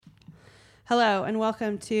Hello, and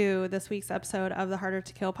welcome to this week's episode of the Harder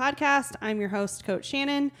to Kill podcast. I'm your host, Coach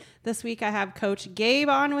Shannon. This week I have Coach Gabe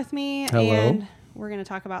on with me. Hello. And we're going to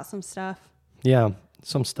talk about some stuff. Yeah,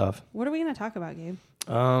 some stuff. What are we going to talk about, Gabe?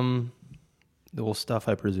 The whole stuff,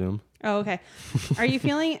 I presume. Oh, okay. Are you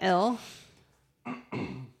feeling ill? I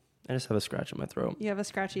just have a scratch in my throat. You have a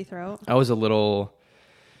scratchy throat? I was a little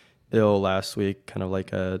ill last week, kind of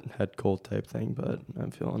like a head cold type thing, but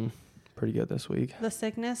I'm feeling pretty good this week. The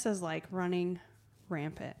sickness is like running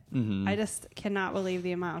rampant. Mm-hmm. I just cannot believe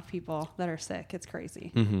the amount of people that are sick. It's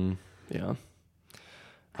crazy. Mm-hmm. Yeah.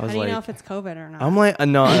 How do you know if it's COVID or not? I'm like,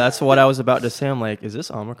 no, that's what I was about to say. I'm like, is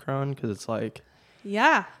this Omicron? Because it's like,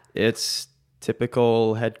 yeah, it's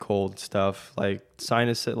typical head cold stuff. Like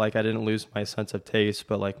sinus, like I didn't lose my sense of taste,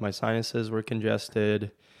 but like my sinuses were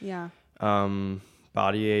congested. Yeah.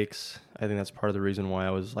 Body aches. I think that's part of the reason why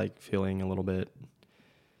I was like feeling a little bit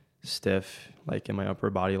stiff, like in my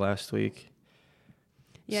upper body last week.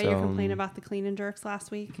 Yeah, So, you're complaining about the clean and jerks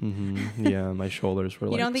last week. Mm-hmm, yeah, my shoulders were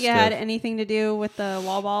You like don't think stiff. it had anything to do with the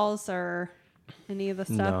wall balls or any of the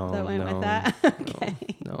stuff that went with that? Okay.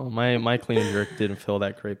 No, my clean and jerk didn't feel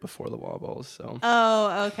that great before the wall balls. So.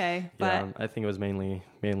 Oh, okay. Yeah, But I think it was mainly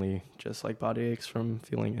just like body aches from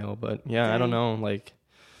feeling ill. But yeah, dang. I don't know. Like,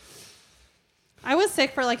 I was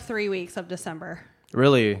sick for like 3 weeks of December.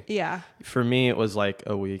 really? Yeah. For me, it was like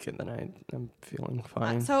a week, and then I'm feeling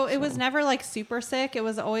fine. So it was never like super sick. It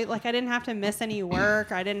was always like I didn't have to miss any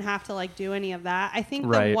work. I didn't have to like do any of that. I think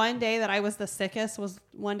the one day that I was the sickest was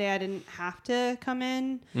one day I didn't have to come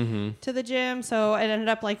in to the gym. So it ended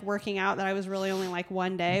up like working out that I was really only like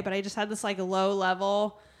one day, but I just had this like low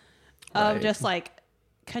level of just like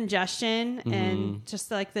congestion and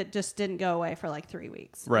just like that just didn't go away for like 3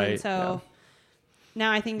 weeks. Right. And so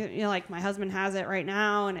now I think that, you know, like my husband has it right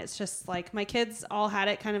now, and it's just like my kids all had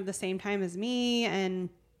it kind of the same time as me, and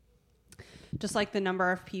just like the number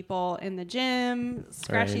of people in the gym,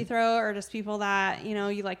 scratchy throat, or just people that, you know,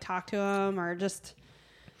 you like talk to them, or just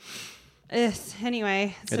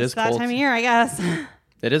anyway, it's just that time of year, I guess.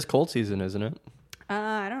 It is cold season, isn't it?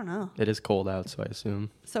 I don't know. It is cold out, so I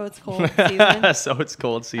assume. So it's cold season. So it's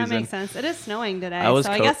cold season. That makes sense. It is snowing today,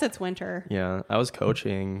 I guess it's winter. Yeah, I was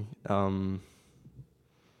coaching.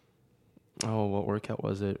 What workout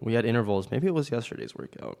was it? We had intervals. Maybe it was yesterday's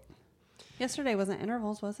workout. Yesterday wasn't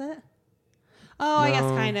intervals, was it? Oh, no. I guess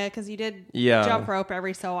kind of, because you did jump rope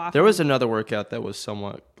every so often. There was another workout that was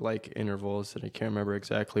somewhat like intervals, and I can't remember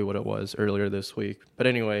exactly what it was earlier this week. But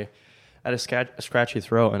anyway, I had a scratchy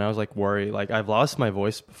throat, and I was like worried. Like, I've lost my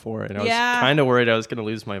voice before, and I was kind of worried I was going to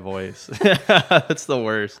lose my voice. That's the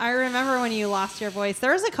worst. I remember when you lost your voice.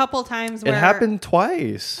 There was a couple times where it happened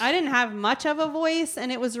twice. I didn't have much of a voice,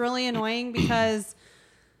 and it was really annoying because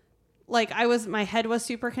like my head was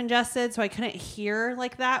super congested, so I couldn't hear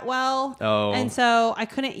like that well. Oh. And so I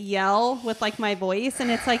couldn't yell with like my voice,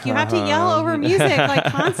 and it's like you have to yell over music like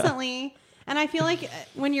constantly. And I feel like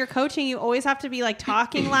when you're coaching, you always have to be like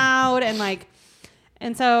talking loud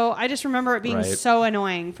and so I just remember it being so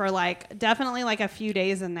annoying for like definitely like a few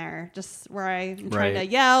days in there, just where I'm trying to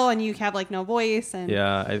yell and you have like no voice. And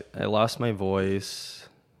yeah, I lost my voice.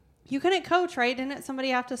 You couldn't coach, right? Didn't somebody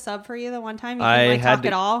have to sub for you the one time? You couldn't talk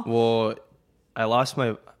at all? Well, I lost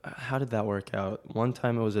my... How did that work out? One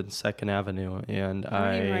time it was in 2nd Avenue, and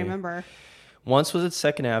I don't even remember. Once was at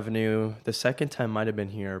 2nd Avenue. The second time might have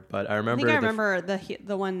been here, but I remember... I remember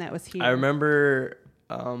the one that was here. I remember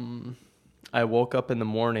I woke up in the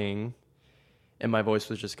morning and my voice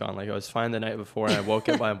was just gone. Like, I was fine the night before, and I woke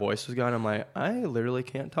up, my voice was gone. I'm like, I literally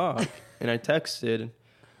can't talk. And I texted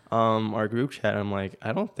our group chat. I'm like,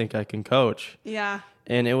 I don't think I can coach. Yeah.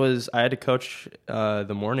 And I had to coach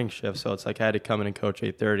the morning shift, so it's like I had to come in and coach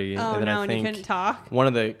 8:30. Oh, and then I think you couldn't talk? One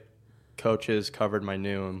of the coaches covered my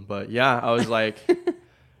noon. But yeah, I was like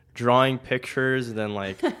drawing pictures and then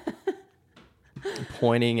like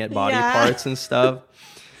pointing at body parts and stuff.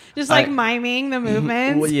 Just like miming the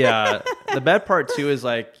movements. Well, yeah. The bad part too is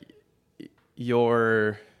like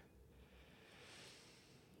you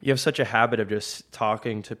have such a habit of just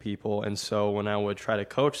talking to people, and so when I would try to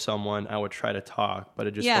coach someone, I would try to talk, but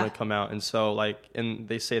it just wouldn't come out. And so and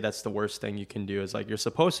they say that's the worst thing you can do is like you're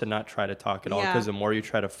supposed to not try to talk at all, because the more you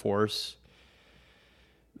try to force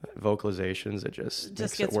vocalizations, it just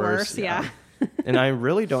makes gets it worse. Yeah. And I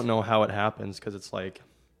really don't know how it happens, because it's like,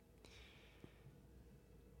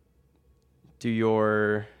 does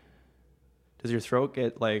your throat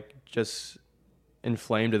get like just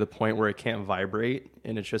inflamed to the point where it can't vibrate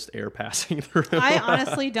and it's just air passing through? I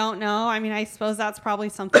honestly don't know. I mean, I suppose that's probably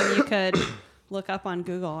something you could look up on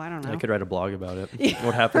Google. I don't know. I could write a blog about it.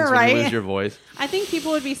 What happens when you lose your voice? I think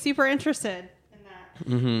people would be super interested in that.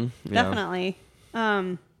 Mm-hmm. Definitely.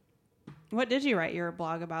 What did you write your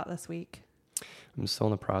blog about this week? I'm still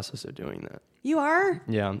in the process of doing that. You are?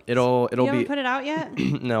 Yeah. It'll you haven't put it out yet?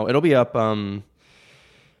 No, it'll be up.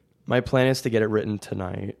 My plan is to get it written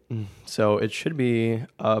tonight. So it should be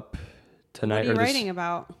up tonight. What are you writing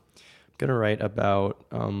about? I'm going to write about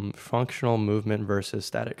functional movement versus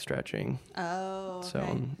static stretching. Oh, okay.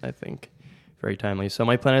 So I think very timely. So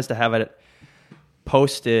my plan is to have it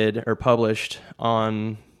posted or published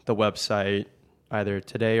on the website either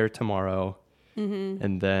today or tomorrow. Mm-hmm.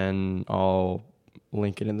 And then I'll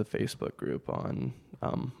link it in the Facebook group on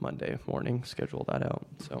Monday morning, schedule that out.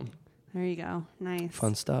 So there you go. Nice.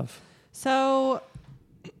 Fun stuff. So,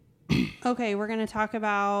 okay, we're going to talk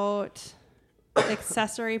about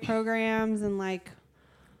accessory programs and like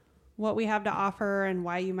what we have to offer and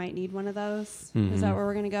why you might need one of those. Mm-hmm. Is that where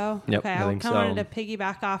we're going to go? Yep, okay, I kind of wanted to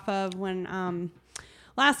piggyback off of when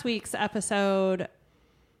last week's episode,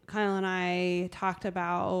 Kyle and I talked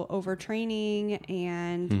about overtraining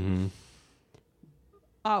and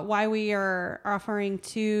why we are offering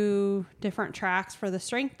 2 different tracks for the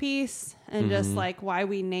strength piece and just like why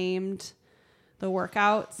we named the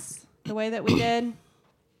workouts the way that we did.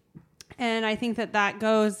 And I think that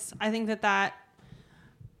goes, I think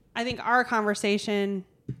our conversation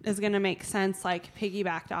is going to make sense, like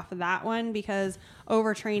piggybacked off of that one, because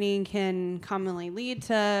overtraining can commonly lead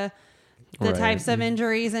to the types of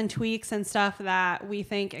injuries and tweaks and stuff that we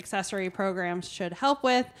think accessory programs should help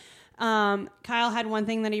with. Kyle had one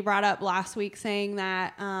thing that he brought up last week saying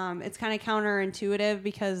that it's kind of counterintuitive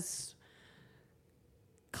because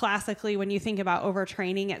classically when you think about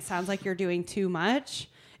overtraining, it sounds like you're doing too much.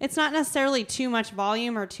 It's not necessarily too much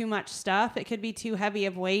volume or too much stuff. It could be too heavy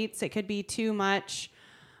of weights. It could be too much,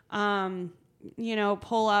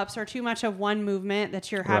 pull-ups or too much of one movement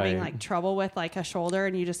that you're having like trouble with, like a shoulder,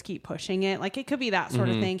 and you just keep pushing it. Like it could be that sort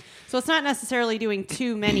of thing. So it's not necessarily doing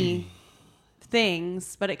too many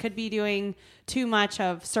things, but it could be doing too much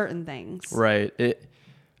of certain things. Right.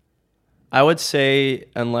 I would say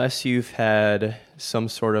unless you've had some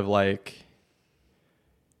sort of like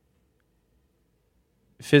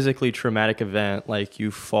physically traumatic event, like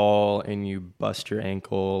you fall and you bust your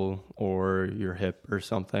ankle or your hip or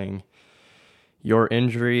something, your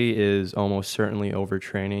injury is almost certainly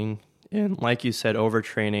overtraining. And like you said,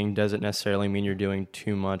 overtraining doesn't necessarily mean you're doing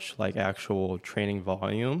too much like actual training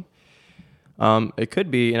volume. It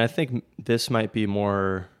could be, and I think this might be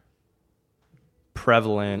more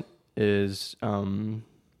prevalent, is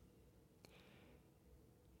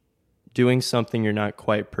doing something you're not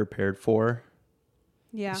quite prepared for.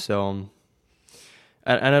 Yeah. So,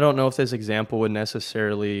 and I don't know if this example would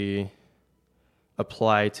necessarily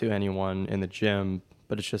apply to anyone in the gym,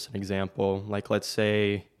 but it's just an example. Like, let's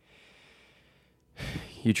say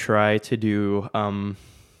you try to do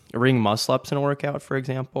ring muscle ups in a workout, for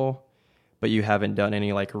example, but you haven't done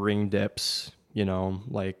any like ring dips,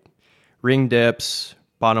 like ring dips,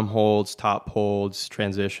 bottom holds, top holds,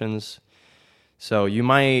 transitions. So you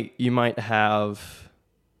might have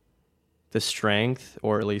the strength,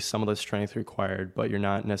 or at least some of the strength required, but you're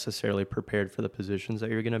not necessarily prepared for the positions that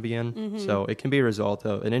you're going to be in. Mm-hmm. So it can be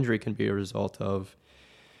an injury can be a result of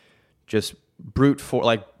just brute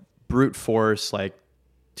force, like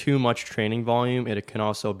too much training volume. It can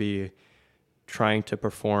also be trying to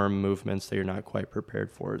perform movements that you're not quite prepared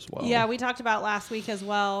for as well. Yeah, we talked about last week as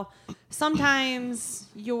well. Sometimes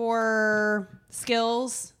your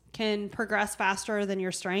skills can progress faster than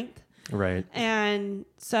your strength. Right. And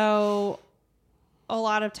so a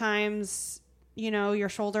lot of times, your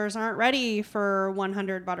shoulders aren't ready for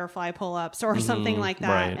 100 butterfly pull-ups or something like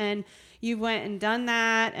that. Right. And you went and done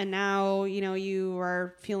that, and now, you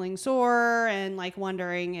are feeling sore and like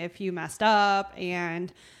wondering if you messed up,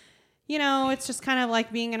 and it's just kind of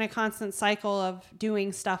like being in a constant cycle of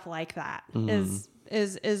doing stuff like that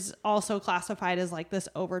is also classified as like this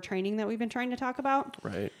overtraining that we've been trying to talk about.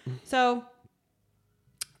 Right. So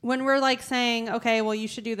when we're like saying, okay, well, you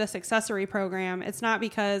should do this accessory program, it's not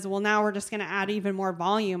because, well, now we're just going to add even more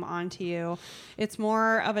volume onto you. It's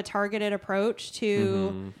more of a targeted approach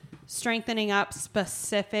to strengthening up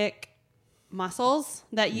specific muscles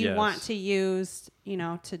that you want to use,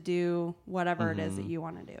 to do whatever it is that you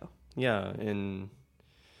want to do. Yeah, and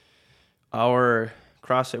our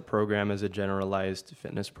CrossFit program is a generalized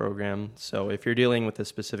fitness program. So if you're dealing with a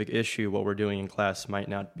specific issue, what we're doing in class might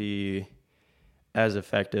not be as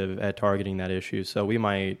effective at targeting that issue. So we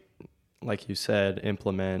might, like you said,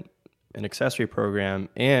 implement an accessory program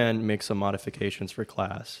and make some modifications for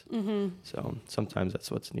class. Mm-hmm. So sometimes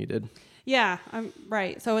that's what's needed. Yeah, I'm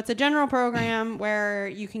right. So it's a general program where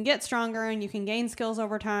you can get stronger and you can gain skills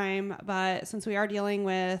over time. But since we are dealing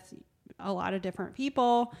with a lot of different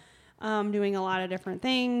people, doing a lot of different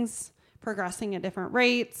things, progressing at different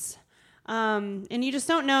rates, and you just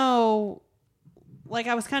don't know, like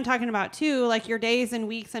I was kind of talking about too, like your days and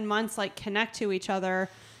weeks and months like connect to each other.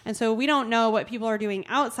 And so we don't know what people are doing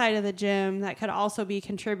outside of the gym that could also be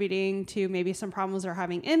contributing to maybe some problems they're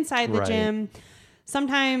having inside the gym.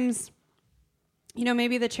 Sometimes, you know,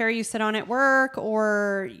 maybe the chair you sit on at work,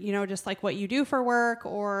 or, you know, just like what you do for work,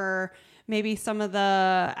 or maybe some of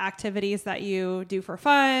the activities that you do for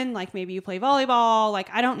fun, like maybe you play volleyball. Like,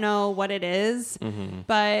 I don't know what it is,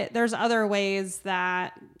 but there's other ways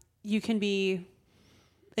that you can be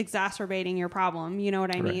exacerbating your problem. You know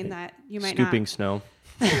what I mean? That you might Scooping snow.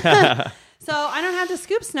 So I don't have to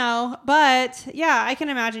scoop snow, but yeah, I can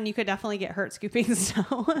imagine you could definitely get hurt scooping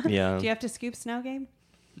snow. Yeah. Do you have to scoop snow, Gabe?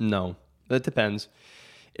 No, it depends.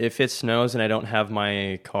 If it snows and I don't have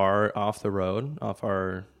my car off the road, off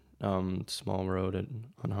our small road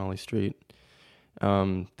on Holly Street,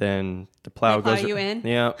 then the plow goes you in.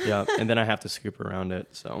 Yeah, and then I have to scoop around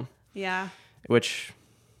it. So yeah, which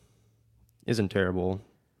isn't terrible.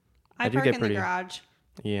 I park in the garage.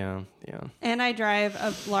 Yeah. And I drive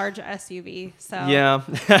a large SUV, so yeah.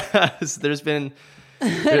 There's been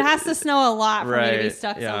it has to snow a lot for me to be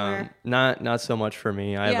stuck somewhere. Not so much for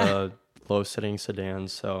me. I have a low sitting sedan,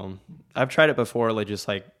 so I've tried it before, like just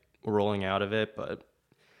like rolling out of it, but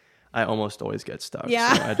I almost always get stuck.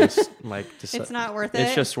 Yeah. So I just it's not worth it.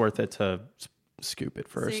 It's just worth it to scoop it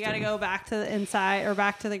first. So you got to go back to the inside or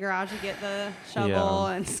back to the garage and get the shovel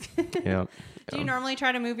and yeah. Do you normally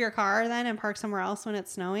try to move your car then and park somewhere else when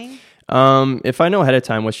it's snowing? If I know ahead of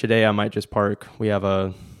time, which today I might just park. We have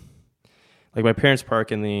my parents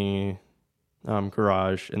park in the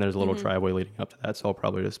garage, and there's a little driveway leading up to that, so I'll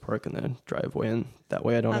probably just park in the driveway, and that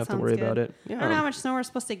way I don't have to worry about it. Yeah. I don't know how much snow we're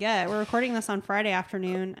supposed to get. We're recording this on Friday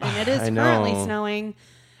afternoon, and it is currently snowing,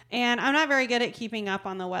 and I'm not very good at keeping up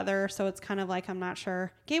on the weather, so it's kind of like I'm not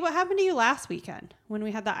sure. Gabe, what happened to you last weekend when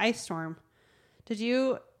we had the ice storm? Did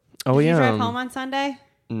you drive home on Sunday?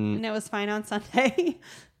 And it was fine on Sunday?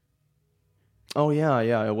 Oh, yeah,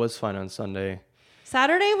 it was fine on Sunday.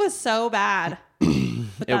 Saturday was so bad.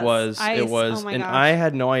 It was. Oh and gosh. I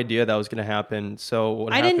had no idea that was going to happen. So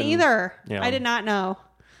what happened? I didn't either. Yeah. I did not know.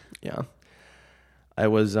 Yeah. I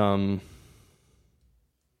was, what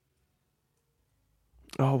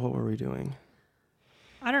were we doing?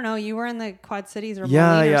 I don't know. You were in the Quad Cities or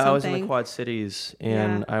yeah, or something. I was in the Quad Cities,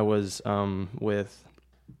 and I was with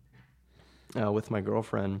my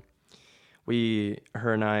girlfriend.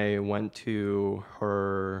 Her and I went to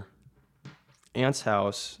her aunt's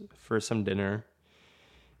house for some dinner,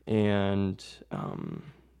 and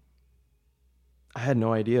I had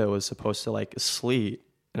no idea it was supposed to like sleet.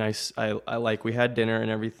 And I like, we had dinner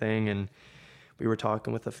and everything, and we were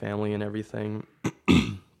talking with the family and everything.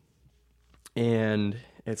 And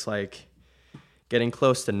it's like getting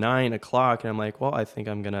close to 9:00, and I'm like, well, I think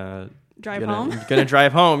I'm gonna drive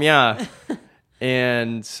home. Yeah.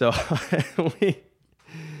 And so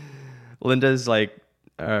Linda's like,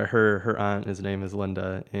 her aunt, his name is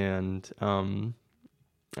Linda. And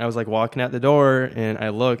I was like walking out the door, and I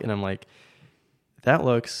look, and I'm like, that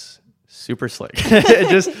looks super slick.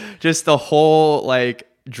 just the whole like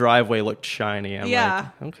driveway looked shiny. I'm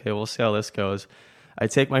like, okay, we'll see how this goes. I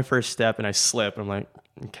take my first step and I slip. I'm like,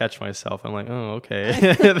 catch myself. I'm like, oh,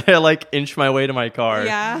 okay. I like inch my way to my car.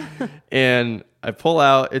 Yeah. And I pull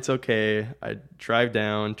out. It's okay. I drive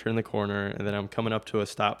down, turn the corner, and then I'm coming up to a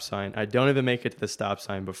stop sign. I don't even make it to the stop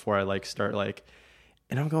sign before I like start like,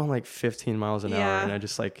 and I'm going like 15 miles an hour, and I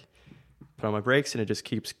just like put on my brakes, and it just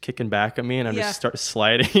keeps kicking back at me, and I just start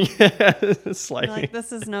sliding. You're like,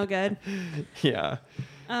 this is no good. Yeah.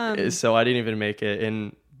 So I didn't even make it,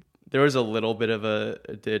 and there was a little bit of a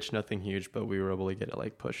ditch, nothing huge, but we were able to get it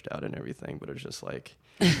like pushed out and everything. But it was just like,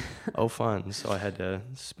 oh, fun. So I had to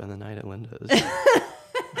spend the night at Linda's.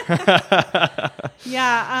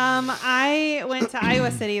 I went to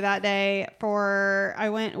Iowa City that day I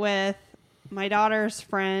went with my daughter's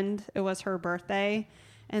friend. It was her birthday.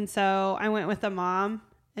 And so I went with the mom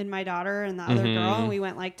and my daughter and the other girl. And we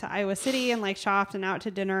went like to Iowa City and like shopped and out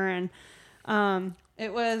to dinner. And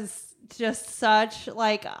it was just such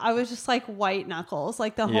like, I was just like white knuckles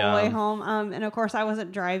like the whole way home. And of course I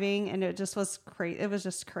wasn't driving, and it just was crazy. It was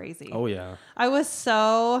just crazy. Oh yeah. I was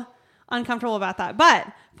so uncomfortable about that.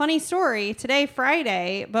 But funny story, today,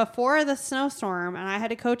 Friday, before the snowstorm, and I had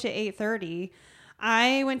to coach at 8:30,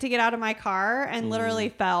 I went to get out of my car and literally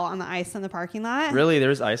fell on the ice in the parking lot. Really?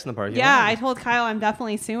 There's ice in the parking lot? Yeah, I told Kyle I'm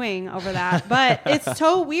definitely suing over that. But it's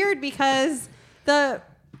so weird because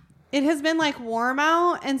it has been like warm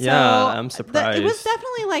out, and so I'm surprised. It was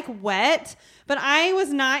definitely like wet, but I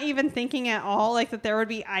was not even thinking at all like that there would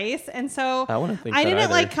be ice, and so I didn't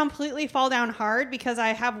like completely fall down hard because I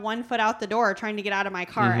have one foot out the door trying to get out of my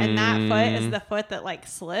car, and that foot is the foot that like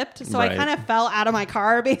slipped, so I kind of fell out of my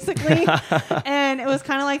car basically, and it was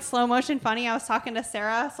kind of like slow motion funny. I was talking to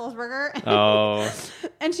Sarah Sulzberger,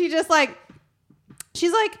 and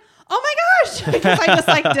she's like, oh my gosh, because I just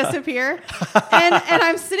like disappear. And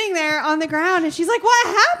I'm sitting there on the ground and she's like, what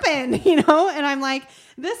happened? You know? And I'm like,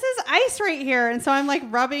 this is ice right here. And so I'm like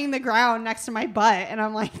rubbing the ground next to my butt. And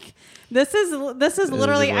I'm like, this is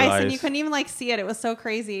literally ice. And you couldn't even like see it. It was so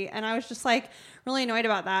crazy. And I was just like really annoyed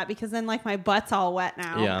about that because then like my butt's all wet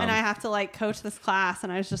now. Yeah. And I have to like coach this class.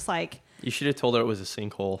 And I was just like, you should have told her it was a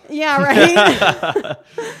sinkhole. Yeah, right.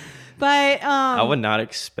 But I would not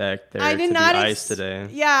expect there to be ice today.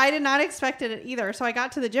 Yeah, I did not expect it either. So I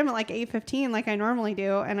got to the gym at like 8:15 like I normally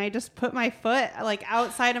do, and I just put my foot like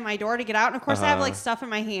outside of my door to get out. And of course I have like stuff in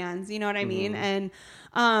my hands, you know what I mean? And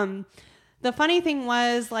the funny thing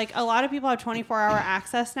was like a lot of people have 24-hour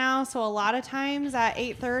access now, so a lot of times at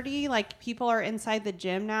 8:30 like people are inside the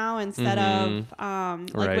gym now instead of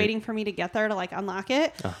like waiting for me to get there to like unlock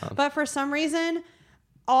it. But for some reason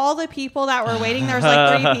all the people that were waiting, there was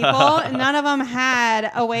like 3 people, and none of them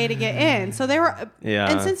had a way to get in. So they were,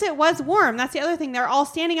 and since it was warm, that's the other thing. They're all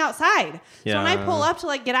standing outside. So when I pull up to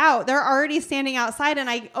like get out, they're already standing outside, and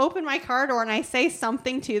I open my car door and I say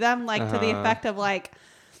something to them, like to the effect of like,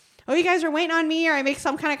 oh, you guys are waiting on me, or I make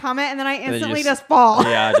some kind of comment, and then I instantly just fall.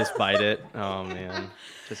 Yeah, just bite it. Oh man.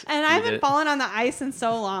 And I haven't fallen on the ice in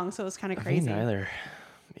so long, so it was kind of crazy. Me neither.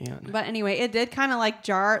 Man. But anyway, it did kind of like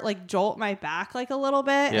jolt my back like a little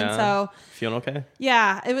bit. Yeah. And so feeling okay?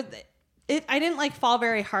 Yeah, I didn't like fall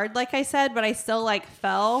very hard, like I said, but I still like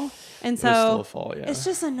fell. And so still a fall, yeah. It's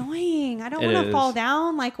just annoying. I don't want to fall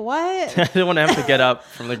down. Like what? I don't want to have to get up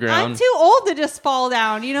from the ground. I'm too old to just fall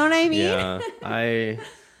down. You know what I mean? Yeah.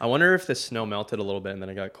 I wonder if the snow melted a little bit and then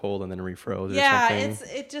it got cold and then refroze or something. Yeah,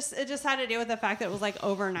 it just had to do with the fact that it was like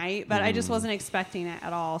overnight, but I just wasn't expecting it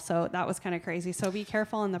at all. So that was kind of crazy. So be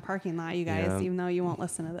careful in the parking lot, you guys, even though you won't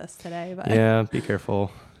listen to this today. But yeah, be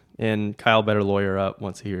careful. And Kyle better lawyer up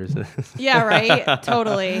once he hears this. Yeah, right?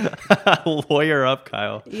 Totally. Lawyer up,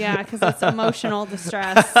 Kyle. Yeah, because it's emotional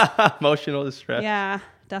distress. Emotional distress. Yeah.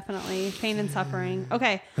 Definitely. Pain and suffering.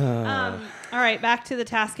 Okay. All right. Back to the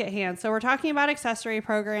task at hand. So we're talking about accessory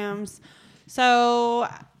programs. So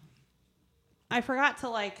I forgot to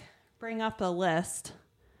like bring up the list.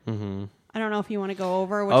 I don't know if you want to go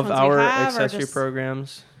over which ones we have. Of our accessory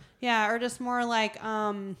programs? Yeah. Or just more like,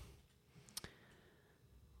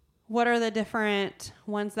 what are the different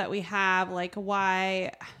ones that we have? Like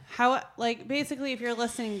like basically if you're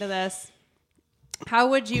listening to this, how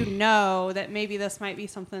would you know that maybe this might be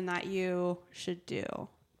something that you should do?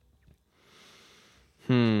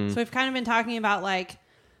 So we've kind of been talking about like,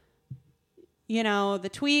 you know, the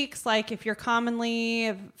tweaks, like if you're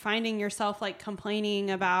commonly finding yourself like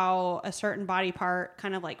complaining about a certain body part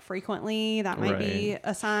kind of like frequently, that might be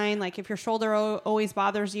a sign. Like if your shoulder always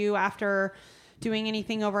bothers you after doing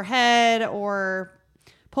anything overhead or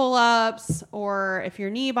pull-ups, or if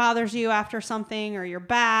your knee bothers you after something, or your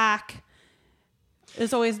back.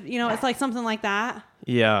 It's always, you know, it's like something like that.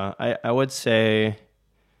 Yeah, I would say,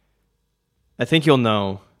 I think you'll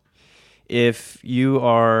know if you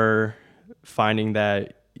are finding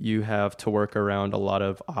that you have to work around a lot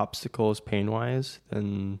of obstacles pain-wise,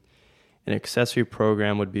 then an accessory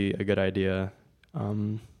program would be a good idea.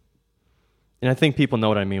 And I think people know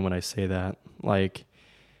what I mean when I say that. Like,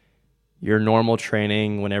 your normal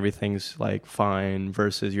training when everything's like fine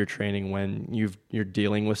versus your training when you're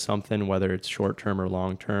dealing with something, whether it's short term or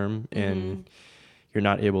long term, and you're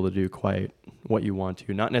not able to do quite what you want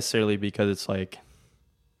to. Not necessarily because it's like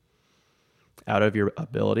out of your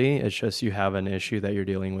ability. It's just you have an issue that you're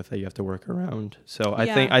dealing with that you have to work around. So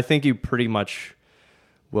I think you pretty much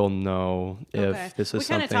will know if this is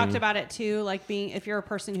something. We kind of talked about it too, like if you're a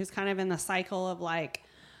person who's kind of in the cycle of like,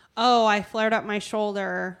 oh, I flared up my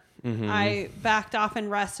shoulder. I backed off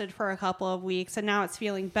and rested for a couple of weeks, and now it's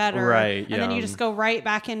feeling better. Right. And then you just go right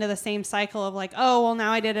back into the same cycle of like, oh, well,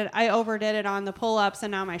 now I overdid it on the pull-ups,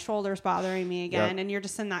 and now my shoulder's bothering me again. Yep. And you're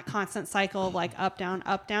just in that constant cycle of like up,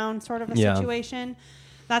 down sort of a situation.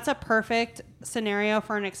 That's a perfect scenario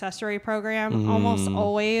for an accessory program. Almost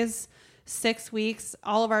always 6 weeks.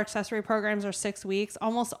 All of our accessory programs are 6 weeks.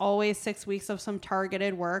 Almost always 6 weeks of some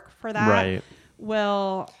targeted work for that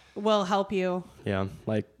will will help you. Yeah.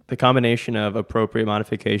 Like the combination of appropriate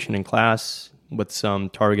modification in class with some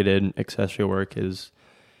targeted accessory work is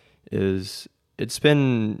it's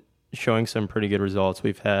been showing some pretty good results.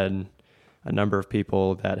 We've had a number of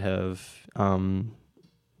people that have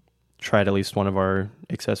tried at least one of our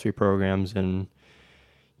accessory programs, and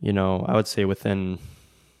I would say within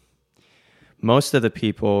most of the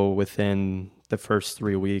people within the first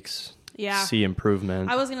 3 weeks see improvement.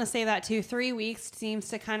 I was going to say that too. 3 weeks seems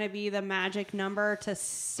to kind of be the magic number to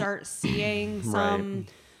start seeing some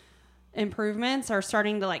improvements, or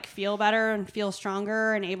starting to like feel better and feel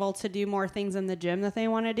stronger and able to do more things in the gym that they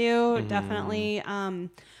want to do. Definitely.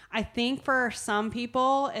 I think for some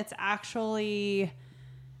people it's actually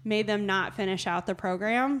made them not finish out the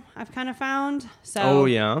program, I've kind of found. So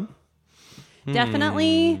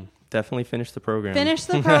definitely finish the program.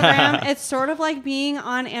 It's sort of like being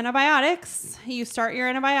on antibiotics. You start your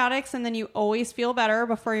antibiotics and then you always feel better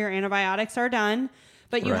before your antibiotics are done,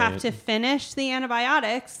 but you have to finish the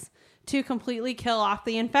antibiotics to completely kill off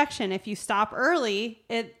the infection. If you stop early,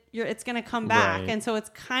 it's going to come back. And so it's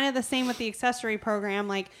kind of the same with the accessory program.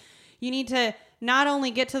 Like, you need to not only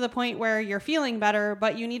get to the point where you're feeling better,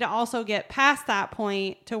 but you need to also get past that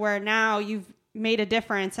point to where now you've made a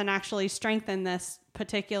difference and actually strengthened this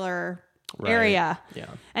particular area. Yeah.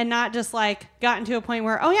 And not just like gotten to a point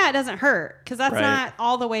where, it doesn't hurt, because that's not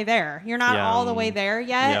all the way there. You're not all the way there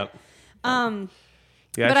yet. But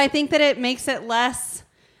I think that it makes it less...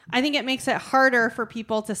 I think it makes it harder for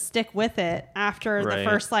people to stick with it after the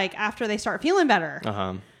first, after they start feeling better.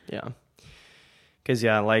 Yeah. Because,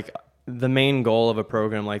 like the main goal of a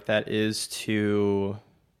program like that is to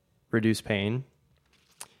reduce pain.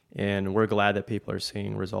 And we're glad that people are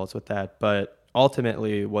seeing results with that. But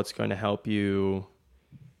ultimately, what's going to help you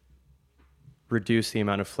reduce the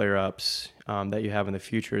amount of flare-ups that you have in the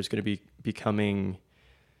future is going to be becoming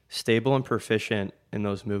stable and proficient in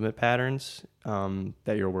those movement patterns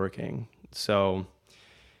that you're working. So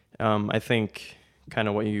I think kind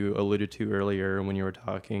of what you alluded to earlier when you were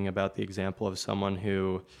talking about the example of someone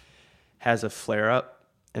who has a flare-up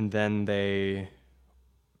and then they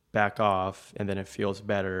back off and then it feels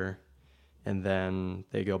better and then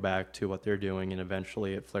they go back to what they're doing and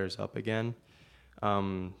eventually it flares up again.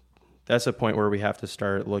 That's a point where we have to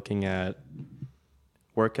start looking at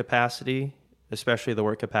work capacity, especially the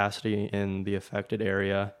work capacity in the affected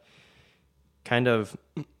area. Kind of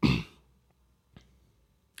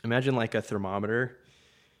imagine like a thermometer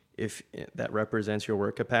that represents your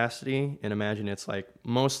work capacity, and imagine it's like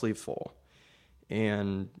mostly full.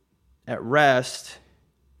 And at rest,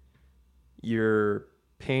 your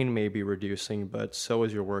pain may be reducing, but so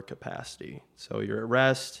is your work capacity. So you're at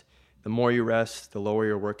rest. The more you rest, the lower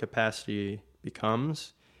your work capacity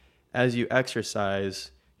becomes. As you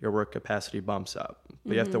exercise, your work capacity bumps up.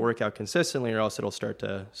 But you have to work out consistently or else it'll start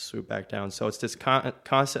to swoop back down. So it's this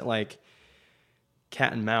constant like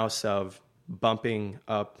cat and mouse of bumping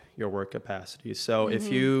up your work capacity. So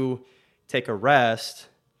if you take a rest,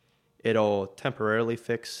 it'll temporarily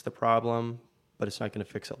fix the problem, but it's not going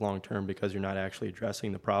to fix it long term because you're not actually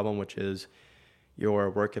addressing the problem, which is your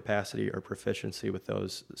work capacity or proficiency with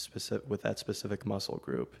that specific muscle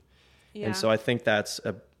group. Yeah. And so I think that's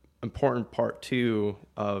a important part too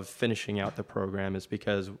of finishing out the program, is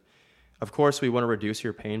because of course we want to reduce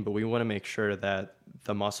your pain, but we want to make sure that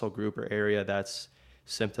the muscle group or area that's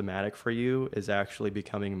symptomatic for you is actually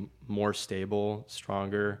becoming more stable,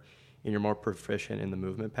 stronger, and you're more proficient in the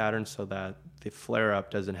movement pattern so that the flare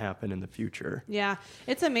up doesn't happen in the future. Yeah.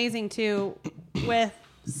 It's amazing too with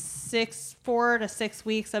 4 to 6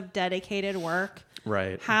 weeks of dedicated work.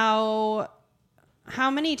 Right. How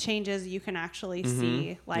many changes you can actually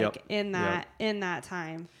see in that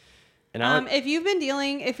time. And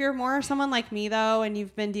if you're more someone like me though, and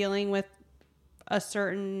you've been dealing with a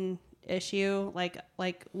certain issue,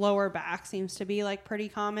 like lower back seems to be like pretty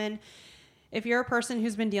common. If you're a person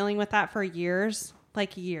who's been dealing with that for years, a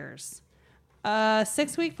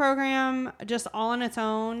 6-week program just all on its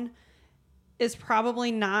own is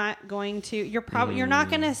probably not going to, you're not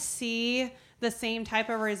going to see the same type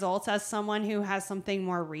of results as someone who has something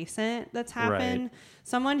more recent that's happened. Right.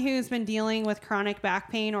 Someone who's been dealing with chronic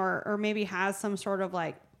back pain or maybe has some sort of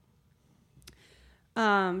like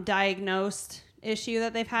diagnosed issue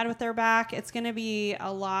that they've had with their back, it's going to be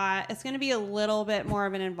a little bit more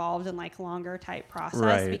of an involved and like longer type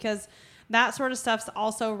process, because that sort of stuff's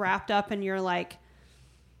also wrapped up in your like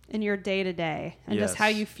in your day to day and just how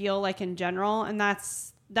you feel like in general. And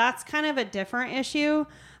that's kind of a different issue.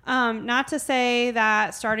 Not to say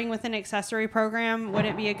that starting with an accessory program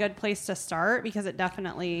wouldn't be a good place to start, because it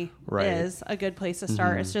definitely is a good place to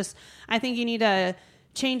start. It's just, I think you need to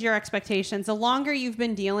change your expectations. The longer you've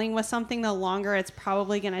been dealing with something, the longer it's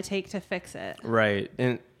probably going to take to fix it. Right.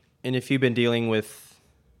 And if you've been dealing with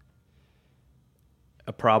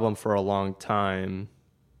a problem for a long time,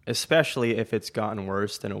 especially if it's gotten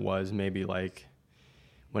worse than it was maybe like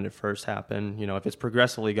when it first happened, you know, if it's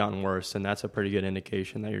progressively gotten worse, then that's a pretty good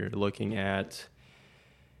indication that you're looking at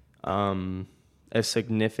a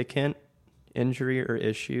significant injury or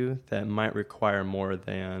issue that might require more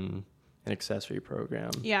than an accessory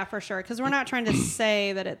program. Yeah, for sure. Because we're not trying to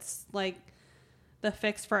say that it's like the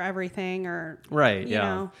fix for everything or, right. You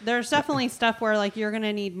know, there's definitely stuff where like you're going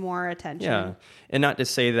to need more attention. Yeah. And not to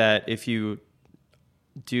say that if you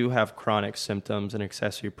do have chronic symptoms, an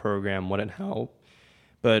accessory program wouldn't help,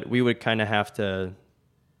 but we would kind of have to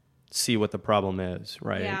see what the problem is.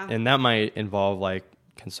 Right. Yeah. And that might involve like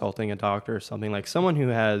consulting a doctor or something, like someone who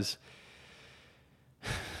has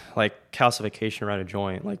like calcification around a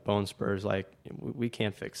joint, like bone spurs, like we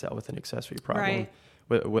can't fix that with an accessory problem. Right.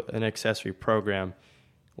 With an accessory program,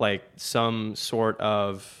 like some sort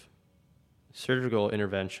of surgical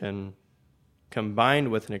intervention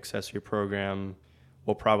combined with an accessory program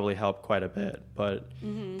will probably help quite a bit. But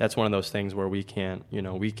that's one of those things where we can't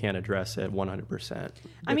address it 100%.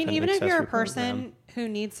 I mean, even if you're a person who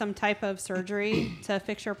needs some type of surgery to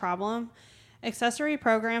fix your problem, accessory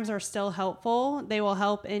programs are still helpful. They will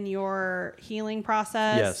help in your healing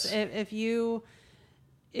process. Yes.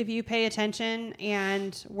 If you pay attention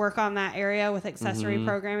and work on that area with accessory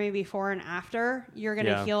programming before and after, you're going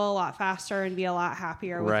to heal a lot faster and be a lot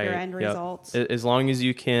happier with your end results. As long as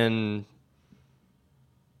you can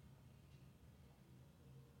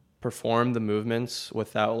perform the movements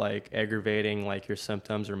without like aggravating like your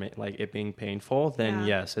symptoms or like it being painful, then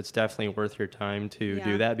yes, it's definitely worth your time to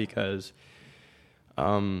do that because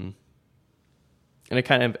and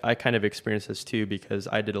I kind of experienced this too because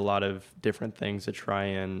I did a lot of different things to try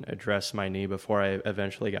and address my knee before I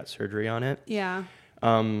eventually got surgery on it. Yeah.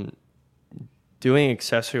 Doing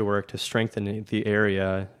accessory work to strengthen the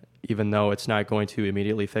area, even though it's not going to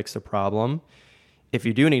immediately fix the problem, if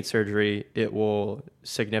you do need surgery, it will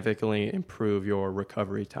significantly improve your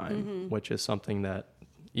recovery time, which is something that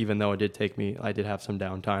even though it did take me, I did have some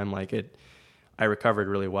downtime, I recovered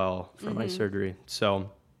really well from my surgery. So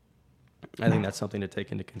I think that's something to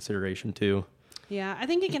take into consideration too. Yeah, I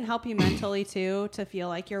think it can help you mentally too to feel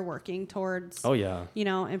like you're working towards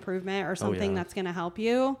improvement or something that's going to help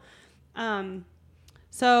you.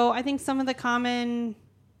 So I think some of the common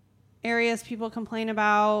areas people complain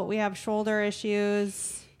about, we have shoulder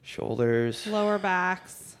issues, shoulders, lower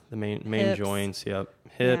backs, the main joints,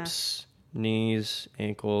 hips, knees,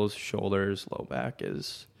 ankles, shoulders, low back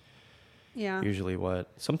is usually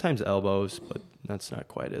sometimes elbows, but that's not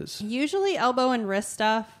quite as. Usually elbow and wrist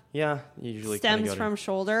stuff. Yeah, usually stems from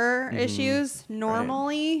shoulder issues.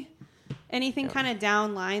 Normally, anything kind of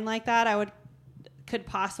down line like that, could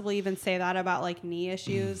possibly even say that about like knee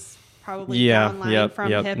issues. Probably down line from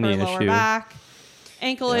hip or lower back.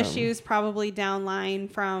 Ankle issues probably down line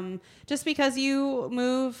from just because you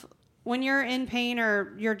move when you're in pain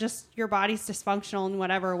or your body's dysfunctional in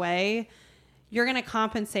whatever way. You're going to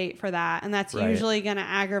compensate for that, and that's usually going to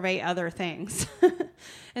aggravate other things.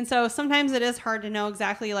 And so sometimes it is hard to know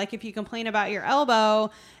exactly, like if you complain about your elbow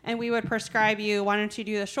and we would prescribe you, why don't you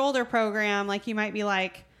do the shoulder program? Like you might be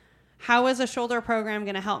like, how is a shoulder program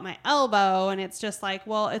going to help my elbow? And it's just like,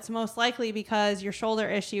 well, it's most likely because your shoulder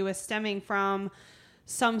issue is stemming from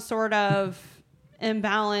some sort of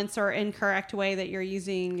imbalance or incorrect way that you're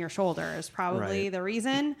using your shoulder is probably the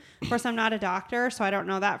reason. Of course, I'm not a doctor, so I don't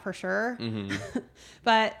know that for sure.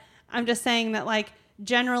 But I'm just saying that like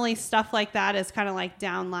generally stuff like that is kind of like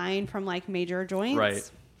downline from like major joints.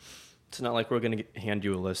 Right. It's not like we're going to hand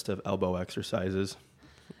you a list of elbow exercises.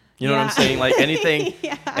 You know what I'm saying? Like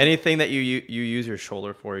anything that you use your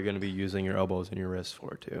shoulder for, you're going to be using your elbows and your wrists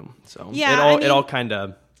for too. So it all kind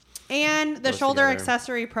of. And the shoulder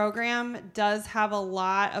accessory program does have a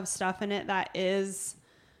lot of stuff in it that is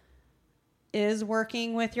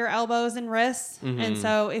working with your elbows and wrists. And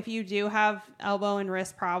so if you do have elbow and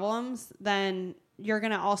wrist problems, then you're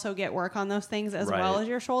going to also get work on those things as well as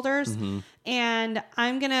your shoulders. And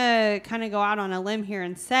I'm going to kind of go out on a limb here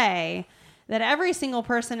and say that every single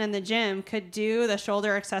person in the gym could do the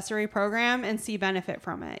shoulder accessory program and see benefit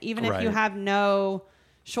from it, even if you have no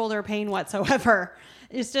shoulder pain whatsoever.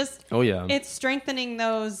 It's just, it's strengthening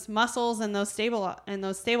those muscles and those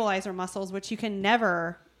stabilizer muscles, which you can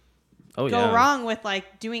never go wrong with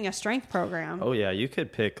like doing a strength program. Oh yeah. You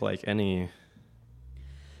could pick like any.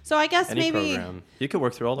 So I guess any maybe program. You could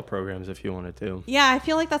work through all the programs if you wanted to. Yeah. I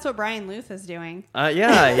feel like that's what Brian Luth is doing.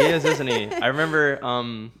 Yeah, he is, isn't he? I remember,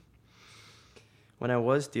 when I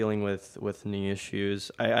was dealing with knee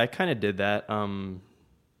issues, I kind of did that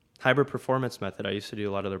hybrid performance method. I used to do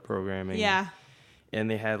a lot of their programming. Yeah. And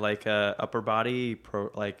they had like a upper body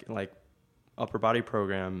upper body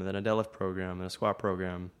program, and then a deadlift program, and a squat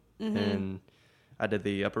program. Mm-hmm. And I did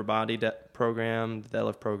the upper body program, the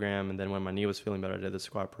deadlift program, and then when my knee was feeling better, I did the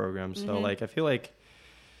squat program. So like I feel like,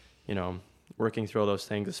 you know, working through all those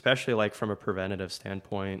things, especially like from a preventative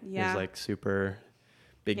standpoint, is like super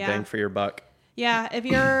big bang for your buck. Yeah, if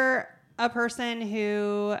you're a person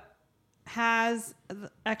who has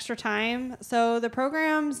extra time, so the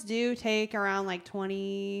programs do take around like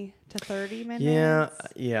 20 to 30 minutes.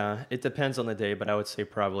 Yeah, it depends on the day, but I would say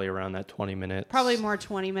probably around that 20 minutes. Probably more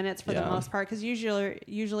 20 minutes for the most part, because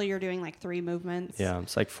usually you're doing like 3 movements. Yeah,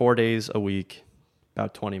 it's like 4 days a week,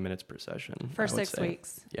 about 20 minutes per session. For 6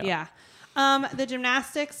 weeks. Yeah. The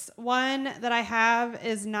gymnastics one that I have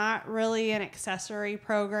is not really an accessory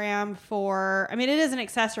program it is an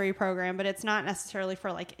accessory program, but it's not necessarily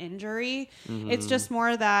for like injury. Mm-hmm. It's just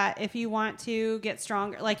more that if you want to get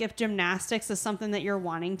stronger, like if gymnastics is something that you're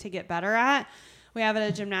wanting to get better at, we have a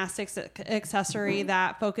gymnastics accessory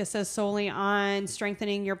that focuses solely on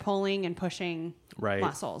strengthening your pulling and pushing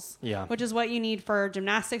muscles, which is what you need for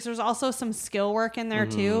gymnastics. There's also some skill work in there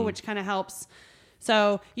too, which kind of helps.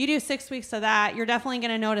 So you do 6 weeks of that, you're definitely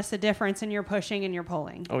going to notice a difference in your pushing and your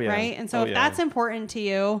pulling, right? And so if that's important to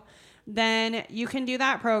you, then you can do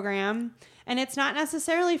that program. And it's not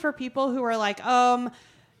necessarily for people who are like,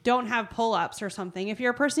 don't have pull-ups or something. If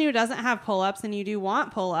you're a person who doesn't have pull-ups and you do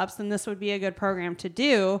want pull-ups, then this would be a good program to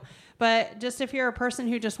do. But just if you're a person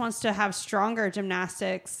who just wants to have stronger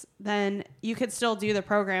gymnastics, then you could still do the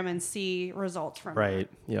program and see results from it. Right,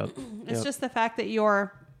 yep. It's just the fact that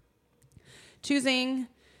you're choosing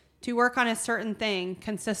to work on a certain thing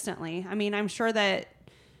consistently. I mean, I'm sure that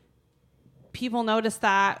people notice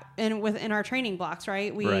that within our training blocks,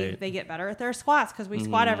 right? They get better at their squats because we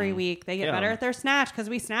squat every week. They get better at their snatch because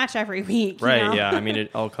we snatch every week. Right. You know? Yeah. I mean,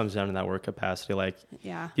 it all comes down to that work capacity. Like,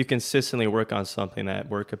 you consistently work on something, that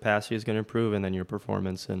work capacity is going to improve, and then your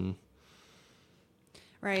performance and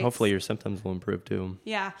hopefully your symptoms will improve too.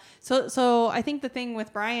 Yeah. So I think the thing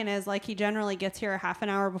with Brian is like he generally gets here a half an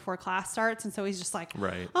hour before class starts, and so he's just like,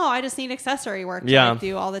 I just need accessory work to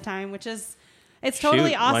do all the time, which is it's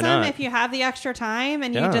totally awesome if you have the extra time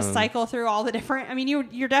and you just cycle through all the different. I mean,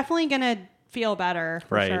 you're definitely gonna feel better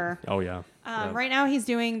for sure. Oh yeah. Right now he's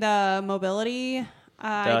doing the mobility.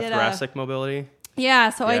 Thoracic mobility.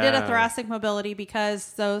 Yeah. So I did a thoracic mobility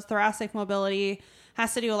because those thoracic mobility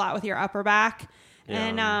has to do a lot with your upper back.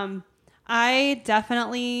 And I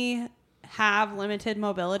definitely have limited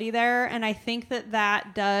mobility there. And I think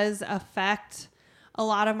that does affect a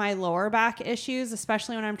lot of my lower back issues,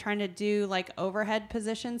 especially when I'm trying to do like overhead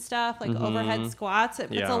position stuff, like overhead squats. It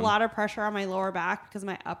puts a lot of pressure on my lower back because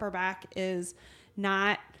my upper back is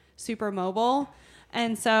not super mobile.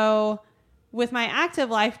 And so with my active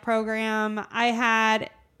life program, I had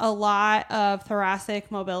a lot of thoracic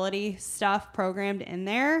mobility stuff programmed in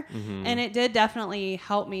there. And it did definitely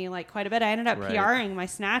help me like quite a bit. I ended up PRing my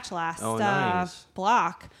snatch last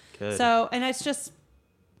block. Good. So, and it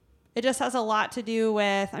just has a lot to do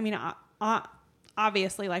with, I mean,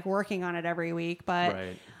 obviously like working on it every week, but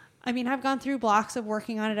I mean, I've gone through blocks of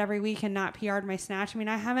working on it every week and not PR'd my snatch. I mean,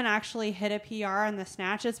 I haven't actually hit a PR on the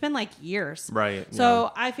snatch. It's been like years. Right.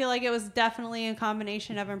 So I feel like it was definitely a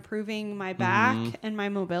combination of improving my back and my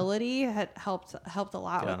mobility had helped a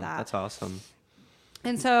lot with that. That's awesome.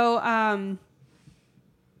 And so I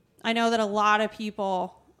know that a lot of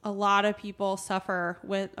people suffer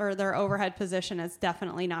with, or their overhead position is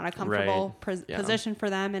definitely not a comfortable position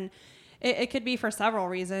for them. And it could be for several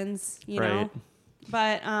reasons, you know.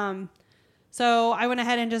 But so I went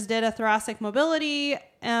ahead and just did a thoracic mobility.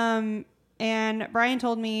 And Brian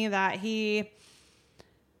told me that he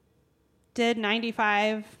did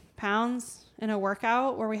 95 pounds in a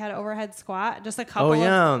workout where we had overhead squat, just a couple.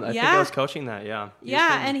 I think I was coaching that.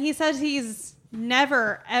 And he says he's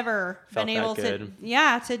never ever been able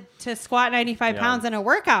to squat 95 pounds in a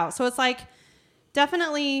workout. So it's like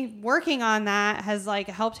definitely working on that has like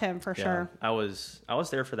helped him for sure. I was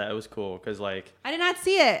there for that. It was cool because like I did not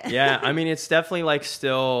see it. I mean, it's definitely like it's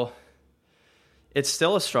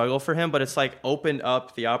still a struggle for him, but it's like opened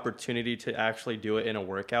up the opportunity to actually do it in a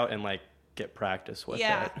workout and like get practice with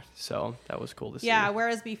it. So that was cool to see.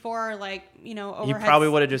 Whereas before, like, you know, overhead, you probably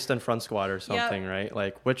would have just done front squat or something, right?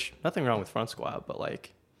 Like, which nothing wrong with front squat, but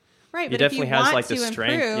like, but he definitely has like the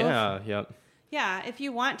strength. Yeah, if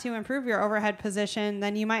you want to improve your overhead position,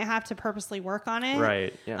 then you might have to purposely work on it.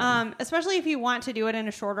 Right. Yeah. Especially if you want to do it in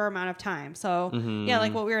a shorter amount of time. So, yeah,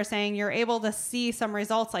 like what we were saying, you're able to see some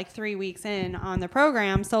results like 3 weeks in on the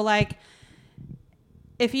program. So, like,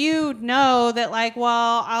 if you know that, like,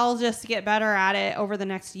 well, I'll just get better at it over the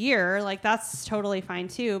next year, like, that's totally fine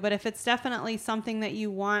too. But if it's definitely something that you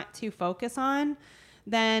want to focus on,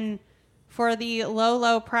 then for the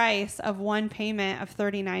low price of one payment of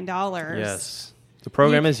 $39. Yes. The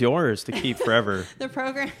program is yours to keep forever. The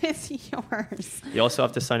program is yours. You also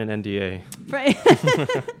have to sign an NDA.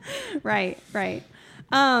 Right. Right.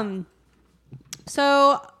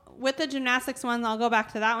 So with the gymnastics one, I'll go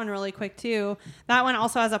back to that one really quick too. That one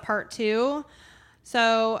also has a part 2.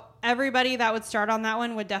 So everybody that would start on that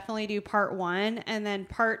one would definitely do part 1, and then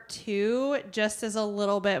part 2 just is a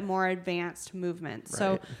little bit more advanced movement. Right.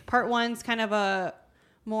 So part 1's kind of a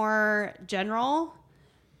more general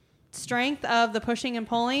strength of the pushing and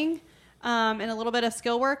pulling, and a little bit of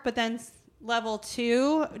skill work, but then level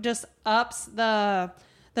 2 just ups the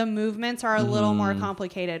movements are a little more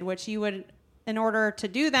complicated, which you would, in order to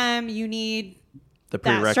do them, you need the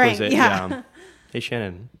prerequisite. Yeah. Hey,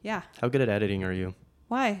 Shannon. Yeah. How good at editing are you?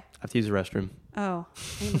 Why? I have to use the restroom. Oh.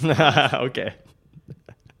 Okay.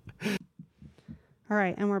 All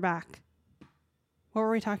right, and we're back. What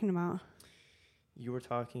were we talking about? You were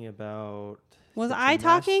talking about... Was I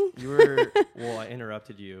talking? You were... Well, I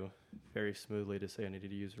interrupted you very smoothly to say I needed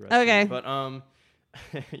to use the restroom. Okay. But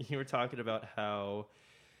you were talking about how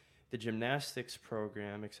the gymnastics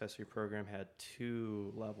program, accessory program, had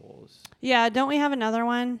 2 levels. Yeah, don't we have another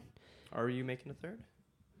one? Are you making a third?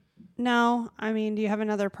 No. I mean, do you have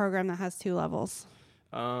another program that has 2 levels?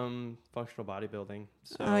 Functional bodybuilding.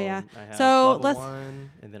 So oh, yeah. I have level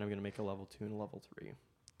 1, and then I'm going to make a level 2 and a level 3.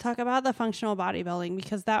 Talk about the functional bodybuilding,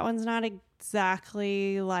 because that one's not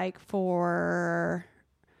exactly like for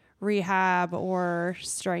rehab or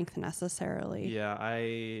strength necessarily. Yeah,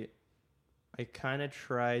 I kind of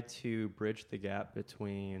try to bridge the gap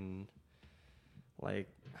between like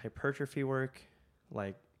hypertrophy work,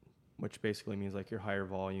 like, which basically means like your higher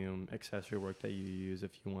volume accessory work that you use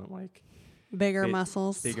if you want like bigger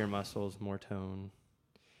muscles, more tone,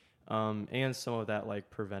 and some of that like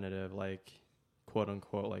preventative, like quote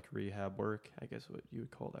unquote like rehab work, I guess what you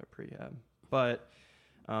would call that prehab. But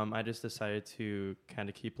I just decided to kind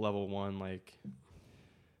of keep level 1 like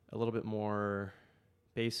a little bit more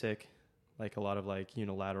basic, like a lot of like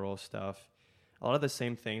unilateral stuff, a lot of the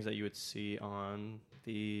same things that you would see on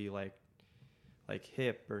the like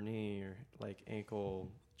hip or knee or like ankle,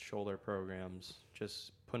 shoulder programs,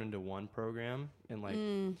 just put into one program and like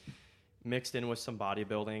mixed in with some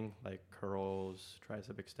bodybuilding, like curls,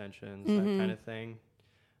 tricep extensions, that kind of thing.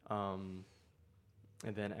 And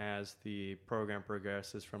then as the program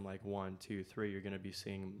progresses from like 1, 2, 3, you're going to be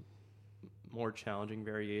seeing more challenging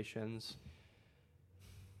variations.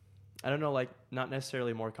 I don't know, like not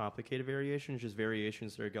necessarily more complicated variations, just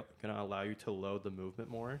variations that are going to allow you to load the movement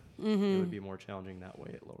more. It would be more challenging that way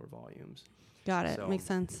at lower volumes. Got it. So, makes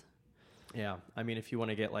sense. Yeah. I mean, if you want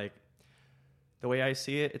to get like, the way I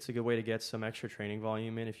see it, it's a good way to get some extra training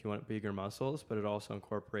volume in if you want bigger muscles, but it also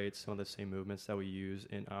incorporates some of the same movements that we use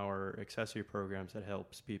in our accessory programs that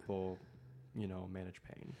helps people, manage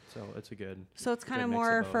pain. So it's a good. So it's kind of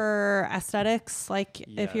more for aesthetics. Like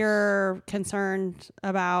if you're concerned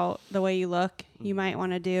about the way you look, you might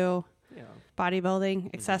want to do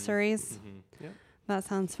bodybuilding accessories. Yep. That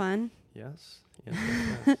sounds fun. Yes.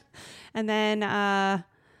 And then,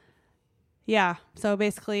 so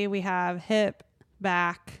basically we have hip,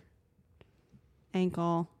 back,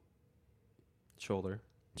 ankle, shoulder,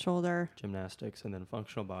 gymnastics, and then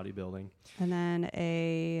functional bodybuilding, and then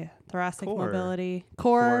a thoracic mobility,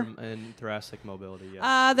 core and thoracic mobility.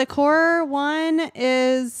 Yeah. The core one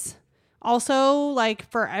is also like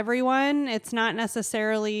for everyone. It's not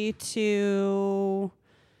necessarily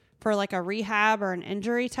for like a rehab or an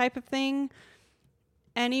injury type of thing.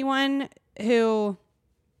 Anyone who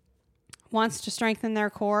wants to strengthen their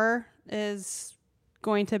core is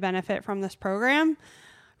going to benefit from this program.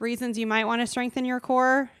 Reasons you might want to strengthen your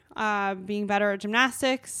core: being better at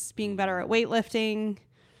gymnastics, being better at weightlifting,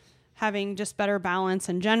 having just better balance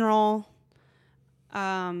in general.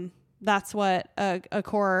 That's what a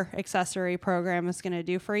core accessory program is going to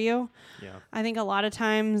do for you. Yeah. I think a lot of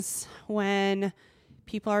times when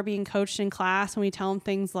people are being coached in class and we tell them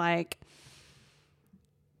things like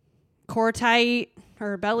core tight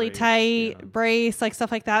or belly tight, brace, like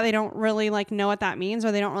stuff like that, they don't really like know what that means,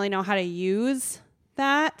 or they don't really know how to use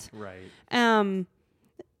that. Right.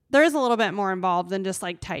 There is a little bit more involved than just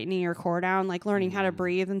like tightening your core down, like learning how to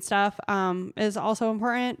breathe and stuff, is also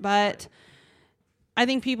important. But I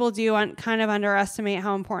think people do kind of underestimate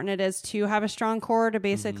how important it is to have a strong core to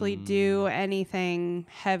basically do anything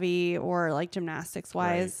heavy or like gymnastics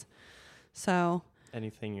wise. Right. So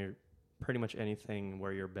pretty much anything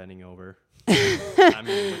where you're bending over. I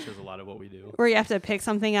mean, which is a lot of what we do. Where you have to pick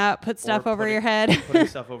something up, put stuff over your head. Putting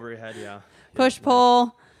stuff over your head, yeah. Push,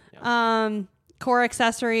 pull. Yeah. Core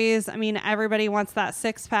accessories. I mean, everybody wants that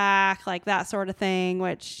 6-pack, like that sort of thing,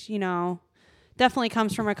 which, you know, definitely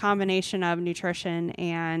comes from a combination of nutrition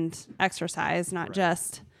and exercise, not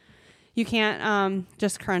just, you can't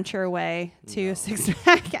just crunch your way to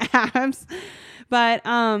 6-pack abs. But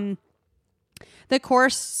the core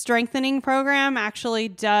strengthening program actually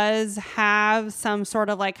does have some sort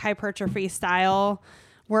of like hypertrophy style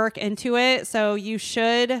work into it. So you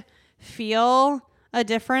should feel a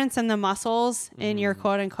difference in the muscles in your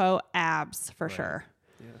quote unquote abs for sure.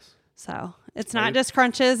 Yes. So it's not just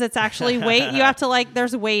crunches. It's actually weight. You have to like,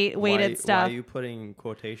 there's weighted stuff. Why are you putting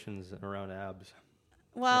quotations around abs?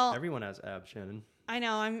 Well, everyone has abs, Shannon. I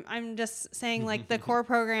know. I'm just saying like the core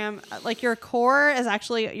program, like your core is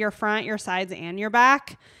actually your front, your sides, and your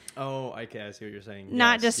back. Oh, okay. I see what you're saying.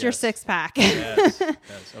 Not just your 6-pack. Yes. Okay.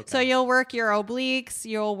 So you'll work your obliques.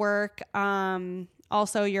 You'll work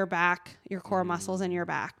also your back, your core muscles in your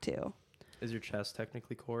back too. Is your chest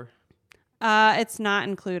technically core? It's not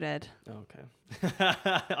included. Okay.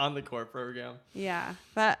 On the core program? Yeah.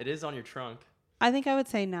 But it is on your trunk. I think I would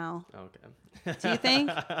say no. Okay. Do you think?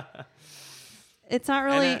 It's not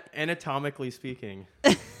really... Anatomically speaking.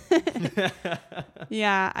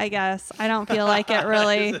 Yeah, I guess. I don't feel like it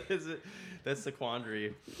really... That's the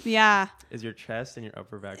quandary. Yeah. Is your chest and your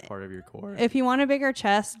upper back part of your core? If you want a bigger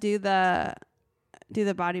chest, do the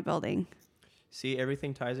bodybuilding. See,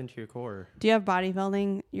 everything ties into your core. Do you have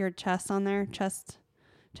bodybuilding, your chest on there? Chest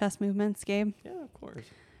movements, Gabe? Yeah, of course.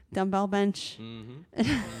 Dumbbell bench?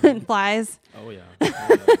 And flies? Oh, yeah.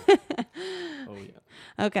 Oh,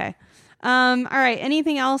 yeah. Okay. All right.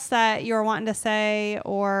 Anything else that you're wanting to say,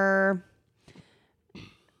 or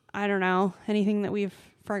I don't know, anything that we've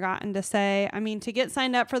forgotten to say? I mean, to get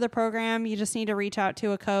signed up for the program, you just need to reach out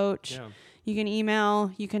to a coach. Yeah. You can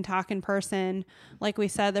email, you can talk in person. Like we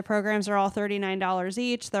said, the programs are all $39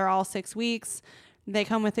 each. They're all 6 weeks. They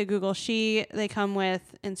come with a Google Sheet. They come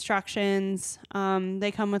with instructions.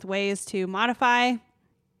 They come with ways to modify.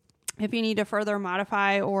 If you need to further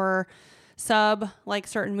modify or sub like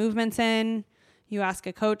certain movements in, you ask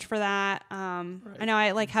a coach for that. Right. I know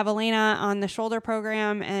I have Elena on the shoulder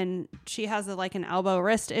program, and she has an elbow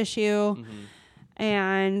wrist issue.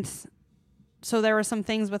 And so there were some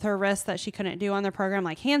things with her wrist that she couldn't do on the program,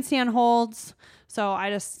 like handstand holds. So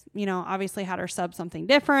I just, obviously had her sub something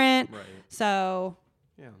different. Right. So,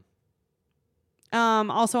 yeah.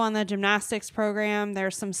 Also on the gymnastics program,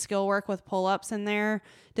 there's some skill work with pull-ups in there.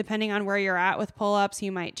 Depending on where you're at with pull-ups, you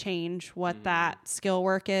might change what that skill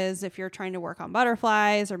work is. If you're trying to work on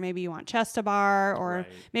butterflies, or maybe you want chest to bar, or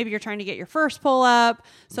maybe you're trying to get your first pull-up.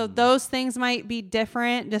 So those things might be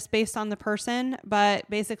different just based on the person. But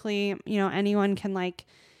basically, anyone can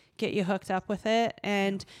get you hooked up with it.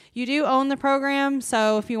 And you do own the program.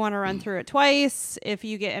 So if you want to run through it twice, if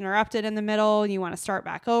you get interrupted in the middle and you want to start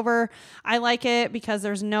back over, I like it because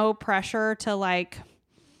there's no pressure to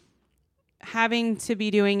having to be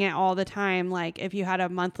doing it all the time. Like if you had a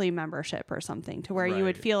monthly membership or something to where you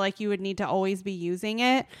would feel like you would need to always be using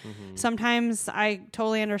it. Sometimes I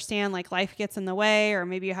totally understand life gets in the way, or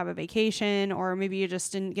maybe you have a vacation, or maybe you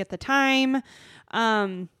just didn't get the time.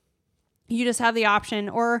 You just have the option,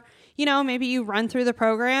 or, maybe you run through the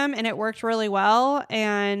program and it worked really well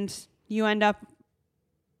and you end up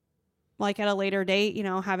at a later date,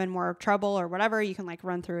 having more trouble or whatever, you can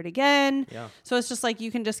run through it again. Yeah. So it's just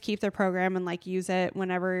you can just keep the program and use it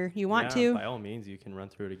whenever you want to. By all means, you can run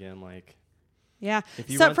through it again. Yeah.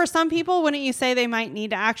 So for some people, wouldn't you say they might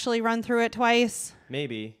need to actually run through it twice?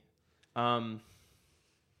 Maybe. Twice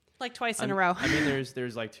in a row. I mean, there's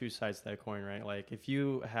two sides to that coin, right? If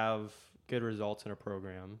you have good results in a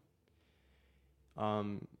program,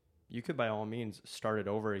 you could by all means start it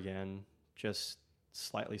over again, just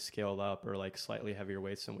slightly scaled up, or slightly heavier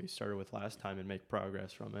weights than we started with last time, and make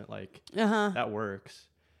progress from it. That works.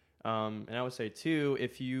 And I would say too,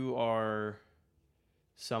 if you are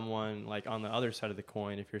someone on the other side of the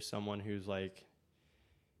coin, if you're someone who's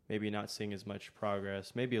maybe not seeing as much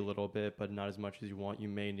progress, maybe a little bit, but not as much as you want, you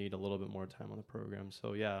may need a little bit more time on the program.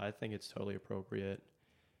 So yeah, I think it's totally appropriate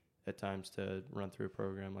at times to run through a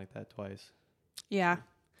program like that twice. Yeah.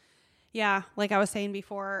 Yeah. Like I was saying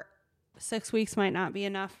before, 6 weeks might not be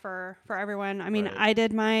enough for everyone. I mean, I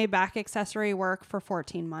did my back accessory work for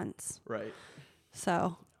 14 months. Right.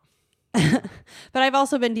 So But I've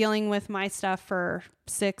also been dealing with my stuff for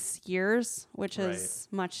 6 years, which is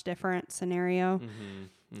much different scenario.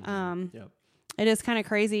 Yep. It is kind of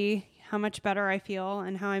crazy how much better I feel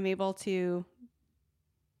and how I'm able to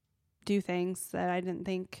do things that I didn't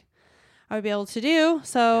think I would be able to do.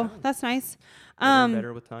 So that's nice.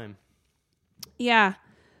 Better with time. Yeah.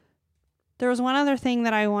 There was one other thing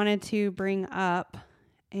that I wanted to bring up,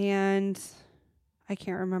 and I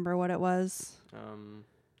can't remember what it was.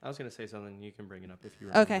 I was going to say something. You can bring it up if you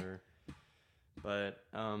remember. Okay. But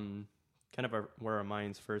kind of where our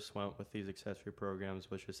minds first went with these accessory programs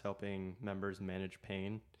was just helping members manage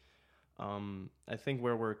pain. I think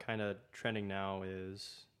where we're kind of trending now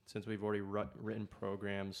is, since we've already written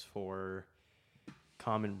programs for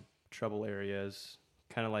common trouble areas,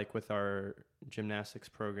 kind of like with our gymnastics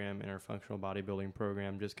program and our functional bodybuilding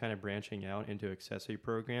program, just kind of branching out into accessory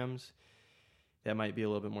programs that might be a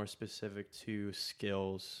little bit more specific to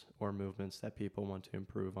skills or movements that people want to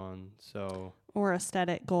improve on. So, or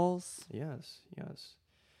aesthetic goals. Yes.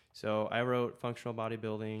 So I wrote functional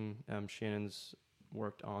bodybuilding. Shannon's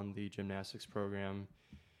worked on the gymnastics program.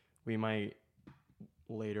 We might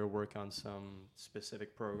later work on some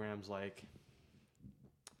specific programs like,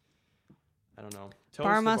 I don't know,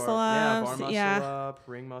 bar muscle ups. Bar muscle up,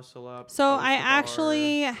 ring muscle up. So I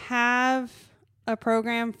actually have a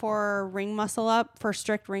program for ring muscle up, for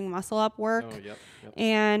strict ring muscle up work. Oh, yep.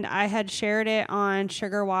 And I had shared it on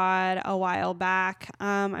Sugar Wad a while back.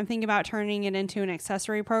 I'm thinking about turning it into an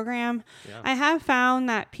accessory program. Yeah. I have found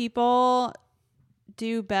that people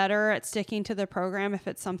do better at sticking to the program if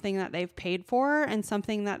it's something that they've paid for and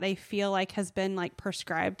something that they feel like has been like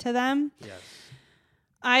prescribed to them. Yes.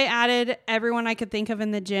 I added everyone I could think of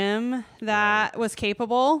in the gym that was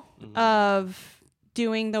capable of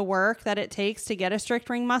doing the work that it takes to get a strict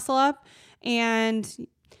ring muscle up. And,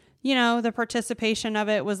 you know, the participation of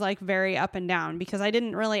it was like very up and down because I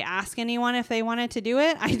didn't really ask anyone if they wanted to do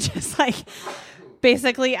it. I just like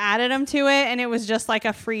basically added them to it, and it was just like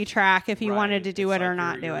a free track if you wanted to do it or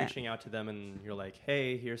not do it. You're reaching out to them and you're like,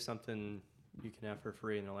 hey, here's something you can have for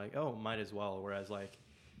free. And they're like, oh, might as well. Whereas like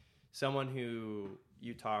someone who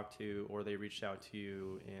you talked to or they reached out to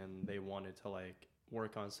you and they wanted to like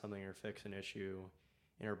work on something or fix an issue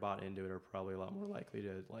and are bought into it are probably a lot more likely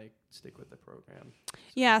to like stick with the program.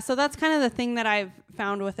 Yeah, so that's kind of the thing that I've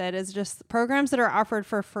found with it is just programs that are offered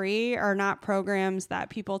for free are not programs that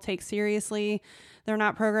people take seriously. They're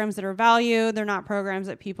not programs that are valued. They're not programs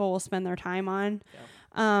that people will spend their time on.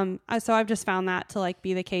 Yeah. So I've just found that to like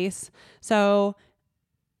be the case. So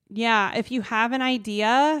yeah, if you have an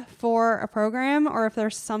idea for a program or if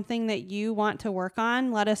there's something that you want to work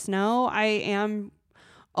on, let us know. I am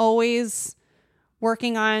always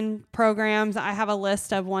working on programs. I have a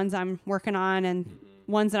list of ones I'm working on and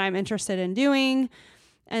ones that I'm interested in doing.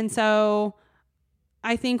 And so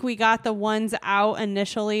I think we got the ones out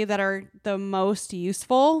initially that are the most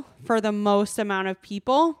useful for the most amount of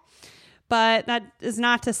people. But that is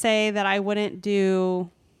not to say that I wouldn't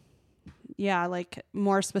do, like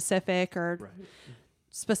more specific or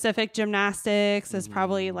specific gymnastics is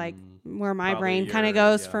probably like where my brain kind of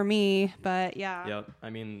goes for me. But yeah. Yep. I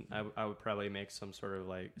mean, I would probably make some sort of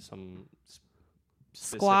like some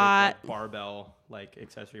squat, like barbell, like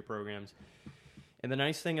accessory programs. And the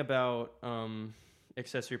nice thing about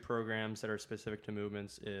accessory programs that are specific to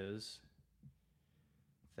movements is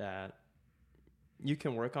that you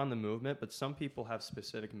can work on the movement, but some people have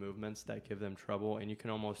specific movements that give them trouble, and you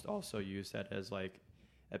can almost also use that as like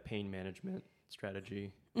a pain management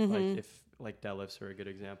strategy. Like deadlifts are a good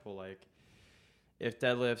example. Like if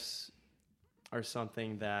deadlifts are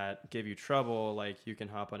something that give you trouble, like you can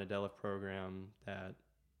hop on a deadlift program that,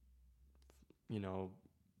 you know,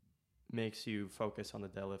 makes you focus on the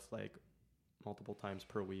deadlift like multiple times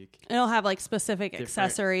per week. It'll have like specific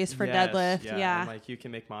accessories for deadlift. Yeah. And like you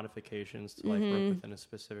can make modifications to like work within a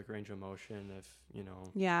specific range of motion if, you know.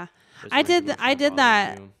 Yeah. I did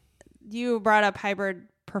that. You brought up hybrid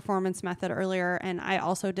performance method earlier, and I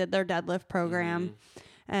also did their deadlift program.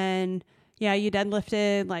 And yeah, you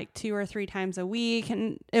deadlifted like 2 or 3 times a week,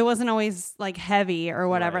 and it wasn't always like heavy or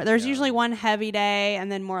whatever. Right, There's usually one heavy day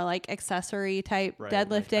and then more like accessory type deadlift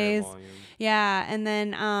like days. Yeah. And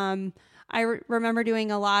then I remember doing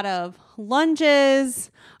a lot of lunges,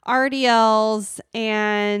 RDLs,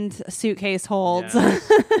 and suitcase holds.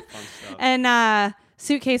 And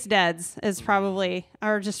suitcase deads is probably,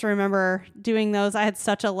 or just remember doing those. I had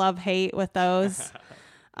such a love-hate with those.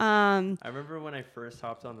 I remember when I first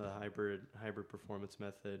hopped on the hybrid performance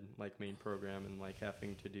method, like main program, and like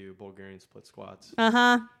having to do Bulgarian split squats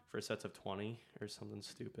for sets of 20 or something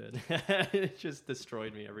stupid. It just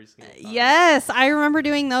destroyed me every single time. Yes, I remember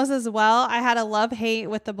doing those as well. I had a love-hate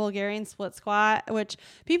with the Bulgarian split squat, which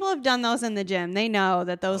people have done those in the gym. They know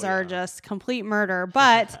that those are just complete murder,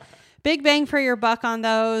 but big bang for your buck on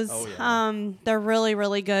those. Oh, yeah. They're really,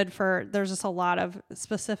 really good there's just a lot of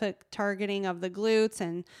specific targeting of the glutes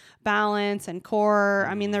and balance and core.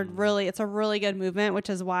 I mean, it's a really good movement, which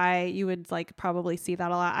is why you would like probably see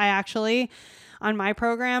that a lot. I actually, on my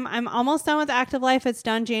program, I'm almost done with Active Life. It's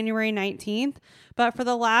done January 19th, but for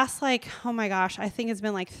the last I think it's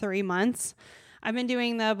been like 3 months, I've been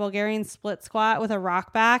doing the Bulgarian split squat with a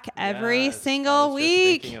rock back every single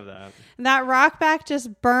week. Just thinking of that rock back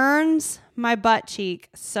just burns my butt cheek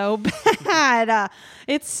so bad.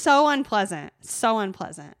 It's so unpleasant. So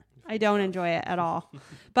unpleasant. I don't enjoy it at all.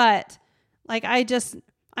 But like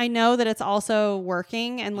I know that it's also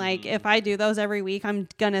working, and like if I do those every week, I'm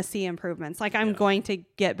gonna see improvements. Like I'm going to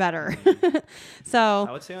get better. So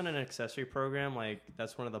I would say on an accessory program, like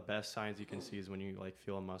that's one of the best signs you can see is when you like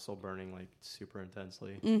feel a muscle burning like super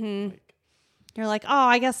intensely. Like, you're like, oh,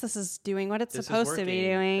 I guess this is doing what it's supposed to be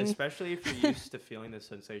doing. Especially if you're used to feeling the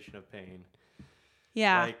sensation of pain.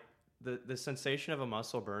 Yeah. Like the sensation of a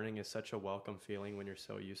muscle burning is such a welcome feeling when you're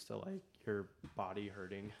so used to like your body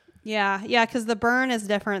hurting. Yeah, because the burn is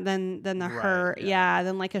different than the hurt. Yeah,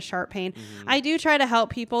 than like a sharp pain. I do try to help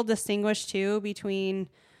people distinguish too between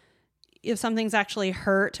if something's actually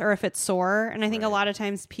hurt or if it's sore. And I think a lot of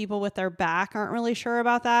times people with their back aren't really sure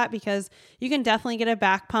about that, because you can definitely get a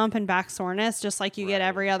back pump and back soreness just like you get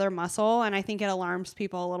every other muscle. And I think it alarms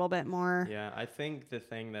people a little bit more. Yeah, I think the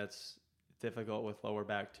thing that's difficult with lower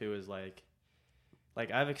back too is like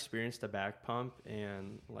I've experienced a back pump,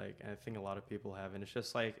 and like I think a lot of people have, and it's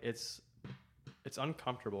just like it's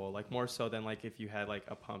uncomfortable, like more so than like if you had like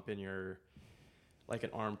a pump in your like an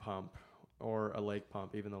arm pump or a leg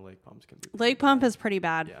pump. Even though leg pumps can be leg pump is pretty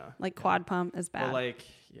bad. Like quad pump is bad.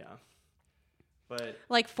 But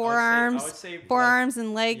like forearms,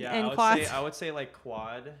 and leg and quads. I would say like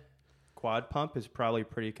quad pump is probably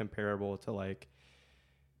pretty comparable to like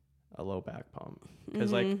a low back pump,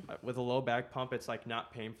 because like with a low back pump it's like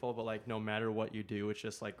not painful, but like no matter what you do it's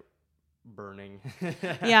just like burning.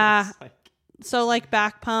 So like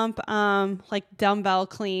back pump, like dumbbell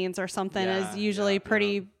cleans or something is usually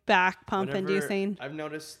pretty back pump inducing. I've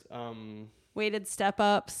noticed weighted step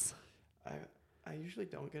ups. I usually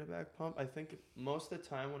don't get a back pump. I think most of the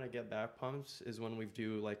time when I get back pumps is when we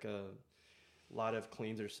do like a lot of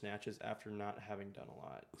cleans or snatches after not having done a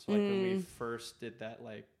lot. So like when we first did that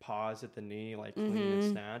like pause at the knee, like clean and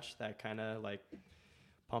snatch, that kind of like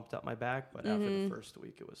pumped up my back. But after the first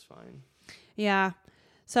week, it was fine. Yeah.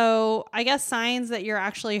 So I guess signs that you're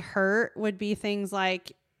actually hurt would be things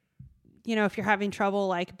like, you know, if you're having trouble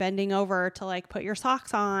like bending over to like put your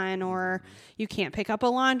socks on, or you can't pick up a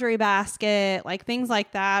laundry basket, like things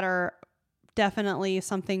like that are definitely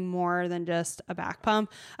something more than just a back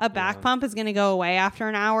pump. A back pump is going to go away after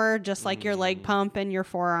an hour, just like your leg pump and your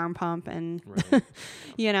forearm pump. And,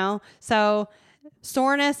 you know, so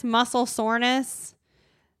soreness, muscle soreness,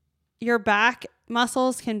 your back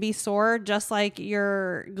muscles can be sore just like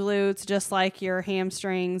your glutes, just like your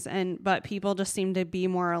hamstrings. But people just seem to be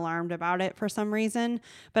more alarmed about it for some reason.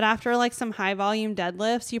 But after like some high volume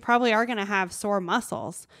deadlifts, you probably are going to have sore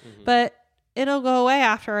muscles, but it'll go away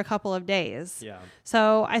after a couple of days. Yeah.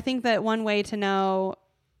 So I think that one way to know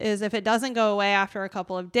is if it doesn't go away after a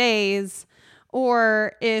couple of days,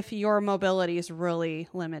 or if your mobility is really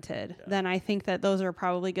limited, then I think that those are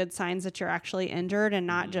probably good signs that you're actually injured and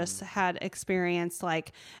not just had experienced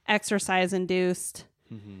like exercise induced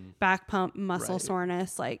back pump muscle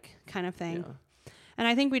soreness, like kind of thing. Yeah. And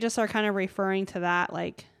I think we just are kind of referring to that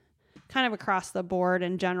like kind of across the board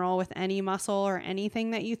in general with any muscle or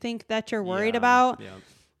anything that you think that you're worried about. Yeah.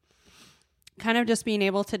 Kind of just being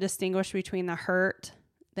able to distinguish between the hurt,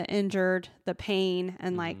 the injured, the pain,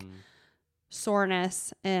 and like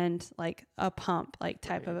soreness and like a pump like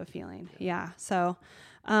type of a feeling. Yeah. So,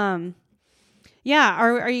 are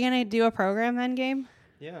you going to do a program then, Gabe?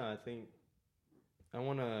 Yeah, I think I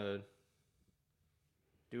want to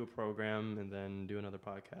do a program and then do another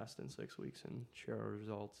podcast in 6 weeks and share our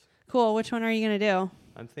results. Cool. Which one are you going to do?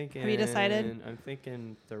 I'm thinking. Have you decided? I'm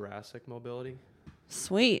thinking thoracic mobility.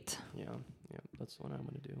 Sweet. Yeah, that's what I'm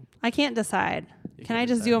going to do. I can't decide. Can I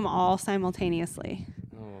just do them all simultaneously?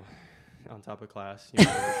 Oh, on top of class, and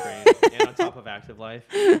on top of Active Life.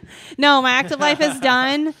 No, my Active Life is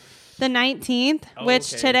done. The 19th, which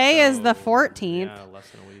today is the 14th. Yeah, less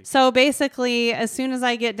than a week. So basically, as soon as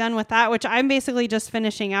I get done with that, which I'm basically just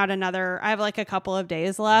finishing out I have like a couple of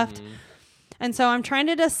days left. Mm-hmm. And so I'm trying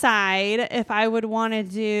to decide if I would want to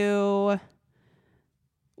do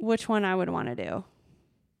which one I would want to do.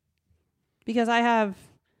 Because I have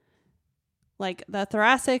like the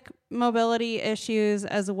thoracic mobility issues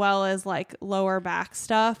as well as like lower back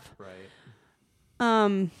stuff. Right.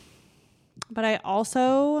 But I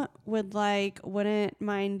also wouldn't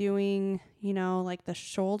mind doing, like the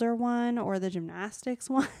shoulder one or the gymnastics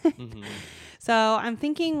one. Mm-hmm. So I'm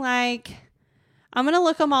thinking like I'm going to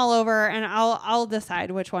look them all over and I'll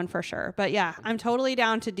decide which one for sure. But yeah, I'm totally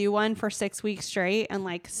down to do one for 6 weeks straight and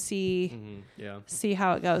like see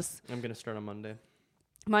how it goes. I'm going to start on Monday.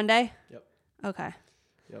 Monday? Yep. Okay.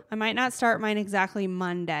 Yep. I might not start mine exactly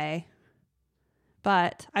Monday,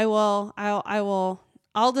 but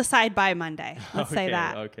I'll decide by Monday. Let's say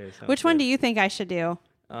that. Okay. Which one do you think I should do?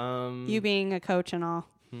 You being a coach and all.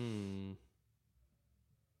 You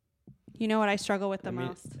know what I struggle with the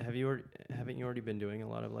most? Haven't you already been doing a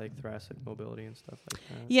lot of like thoracic mobility and stuff like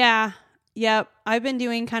that? Yeah. Yep. I've been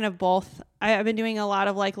doing kind of both. I've been doing a lot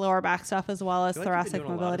of like lower back stuff as well as thoracic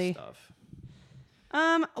mobility.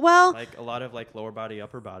 Well, like a lot of like lower body,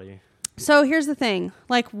 upper body. So here's the thing.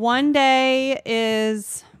 Like one day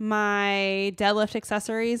is my deadlift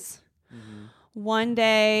accessories. Mm-hmm. One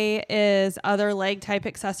day is other leg type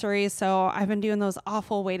accessories. So I've been doing those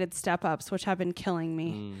awful weighted step ups, which have been killing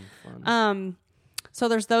me. So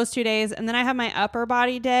there's those 2 days. And then I have my upper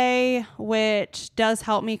body day, which does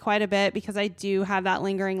help me quite a bit because I do have that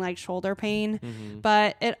lingering like shoulder pain. Mm-hmm.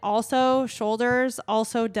 But shoulders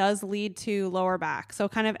also does lead to lower back. So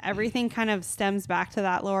kind of everything kind of stems back to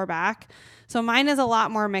that lower back. So mine is a lot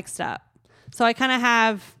more mixed up. So I kind of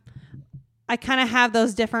have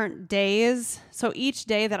those different days. So each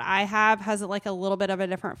day that I have has like a little bit of a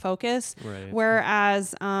different focus. Right.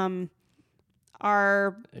 Whereas,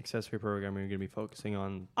 our accessory program, you're going to be focusing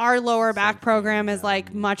on our lower back program is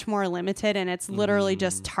like much more limited and it's literally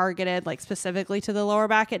just targeted like specifically to the lower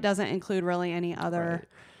back. It doesn't include really any other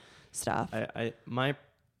stuff. How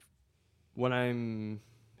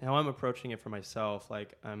I'm approaching it for myself,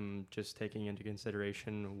 like I'm just taking into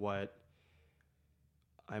consideration what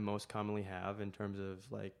I most commonly have in terms of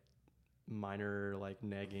like minor like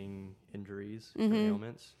nagging injuries or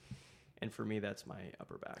ailments. And for me, that's my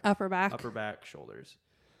upper back, shoulders.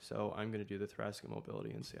 So I'm going to do the thoracic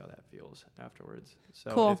mobility and see how that feels afterwards.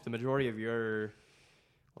 So if the majority of your,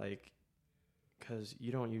 like, because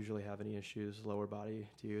you don't usually have any issues lower body,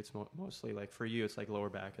 do you? It's mostly like for you, it's like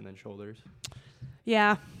lower back and then shoulders.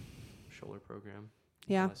 Yeah. Shoulder program.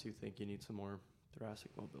 Yeah. Unless you think you need some more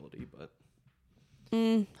thoracic mobility, but.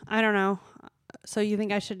 I don't know. So you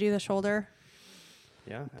think I should do the shoulder?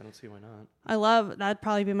 Yeah, I don't see why not. That'd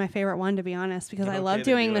probably be my favorite one, to be honest, because I love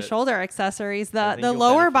doing the shoulder accessories. The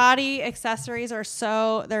lower body accessories they're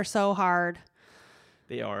so hard.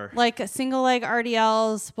 They are. Like single leg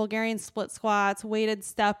RDLs, Bulgarian split squats, weighted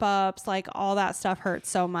step ups, like all that stuff hurts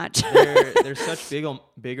so much. They're such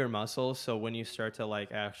bigger muscles, so when you start to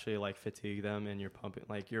like actually like fatigue them and you're pumping,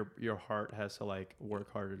 like your heart has to like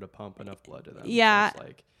work harder to pump enough blood to them. Yeah. So it's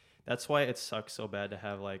like, that's why it sucks so bad to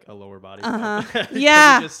have like a lower body.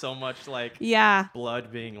 Yeah. Just so much like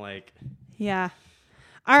blood being like. Yeah.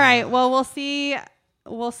 All right. Well, we'll see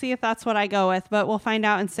if that's what I go with, but we'll find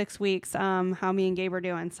out in 6 weeks how me and Gabe are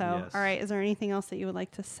doing. So, All right. Is there anything else that you would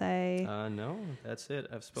like to say? No, that's it.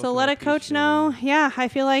 I've spoken. So let a coach know. Yeah. I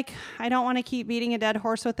feel like I don't want to keep beating a dead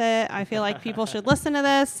horse with it. I feel like people should listen to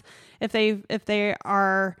this if they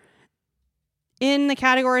are in the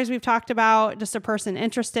categories we've talked about, just a person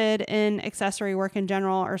interested in accessory work in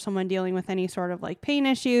general or someone dealing with any sort of like pain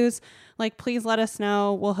issues, like please let us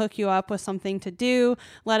know. We'll hook you up with something to do.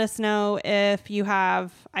 Let us know if you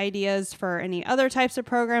have ideas for any other types of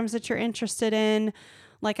programs that you're interested in.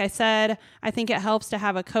 Like I said, I think it helps to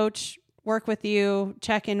have a coach work with you,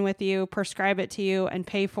 check in with you, prescribe it to you, and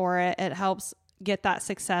pay for it. It helps get that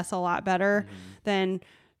success a lot better than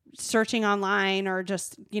searching online or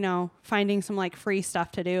just, finding some like free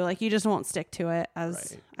stuff to do. Like you just won't stick to it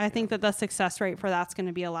I think that the success rate for that's going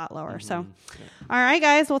to be a lot lower. So, all right,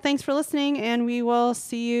 guys. Well, thanks for listening and we will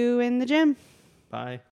see you in the gym. Bye.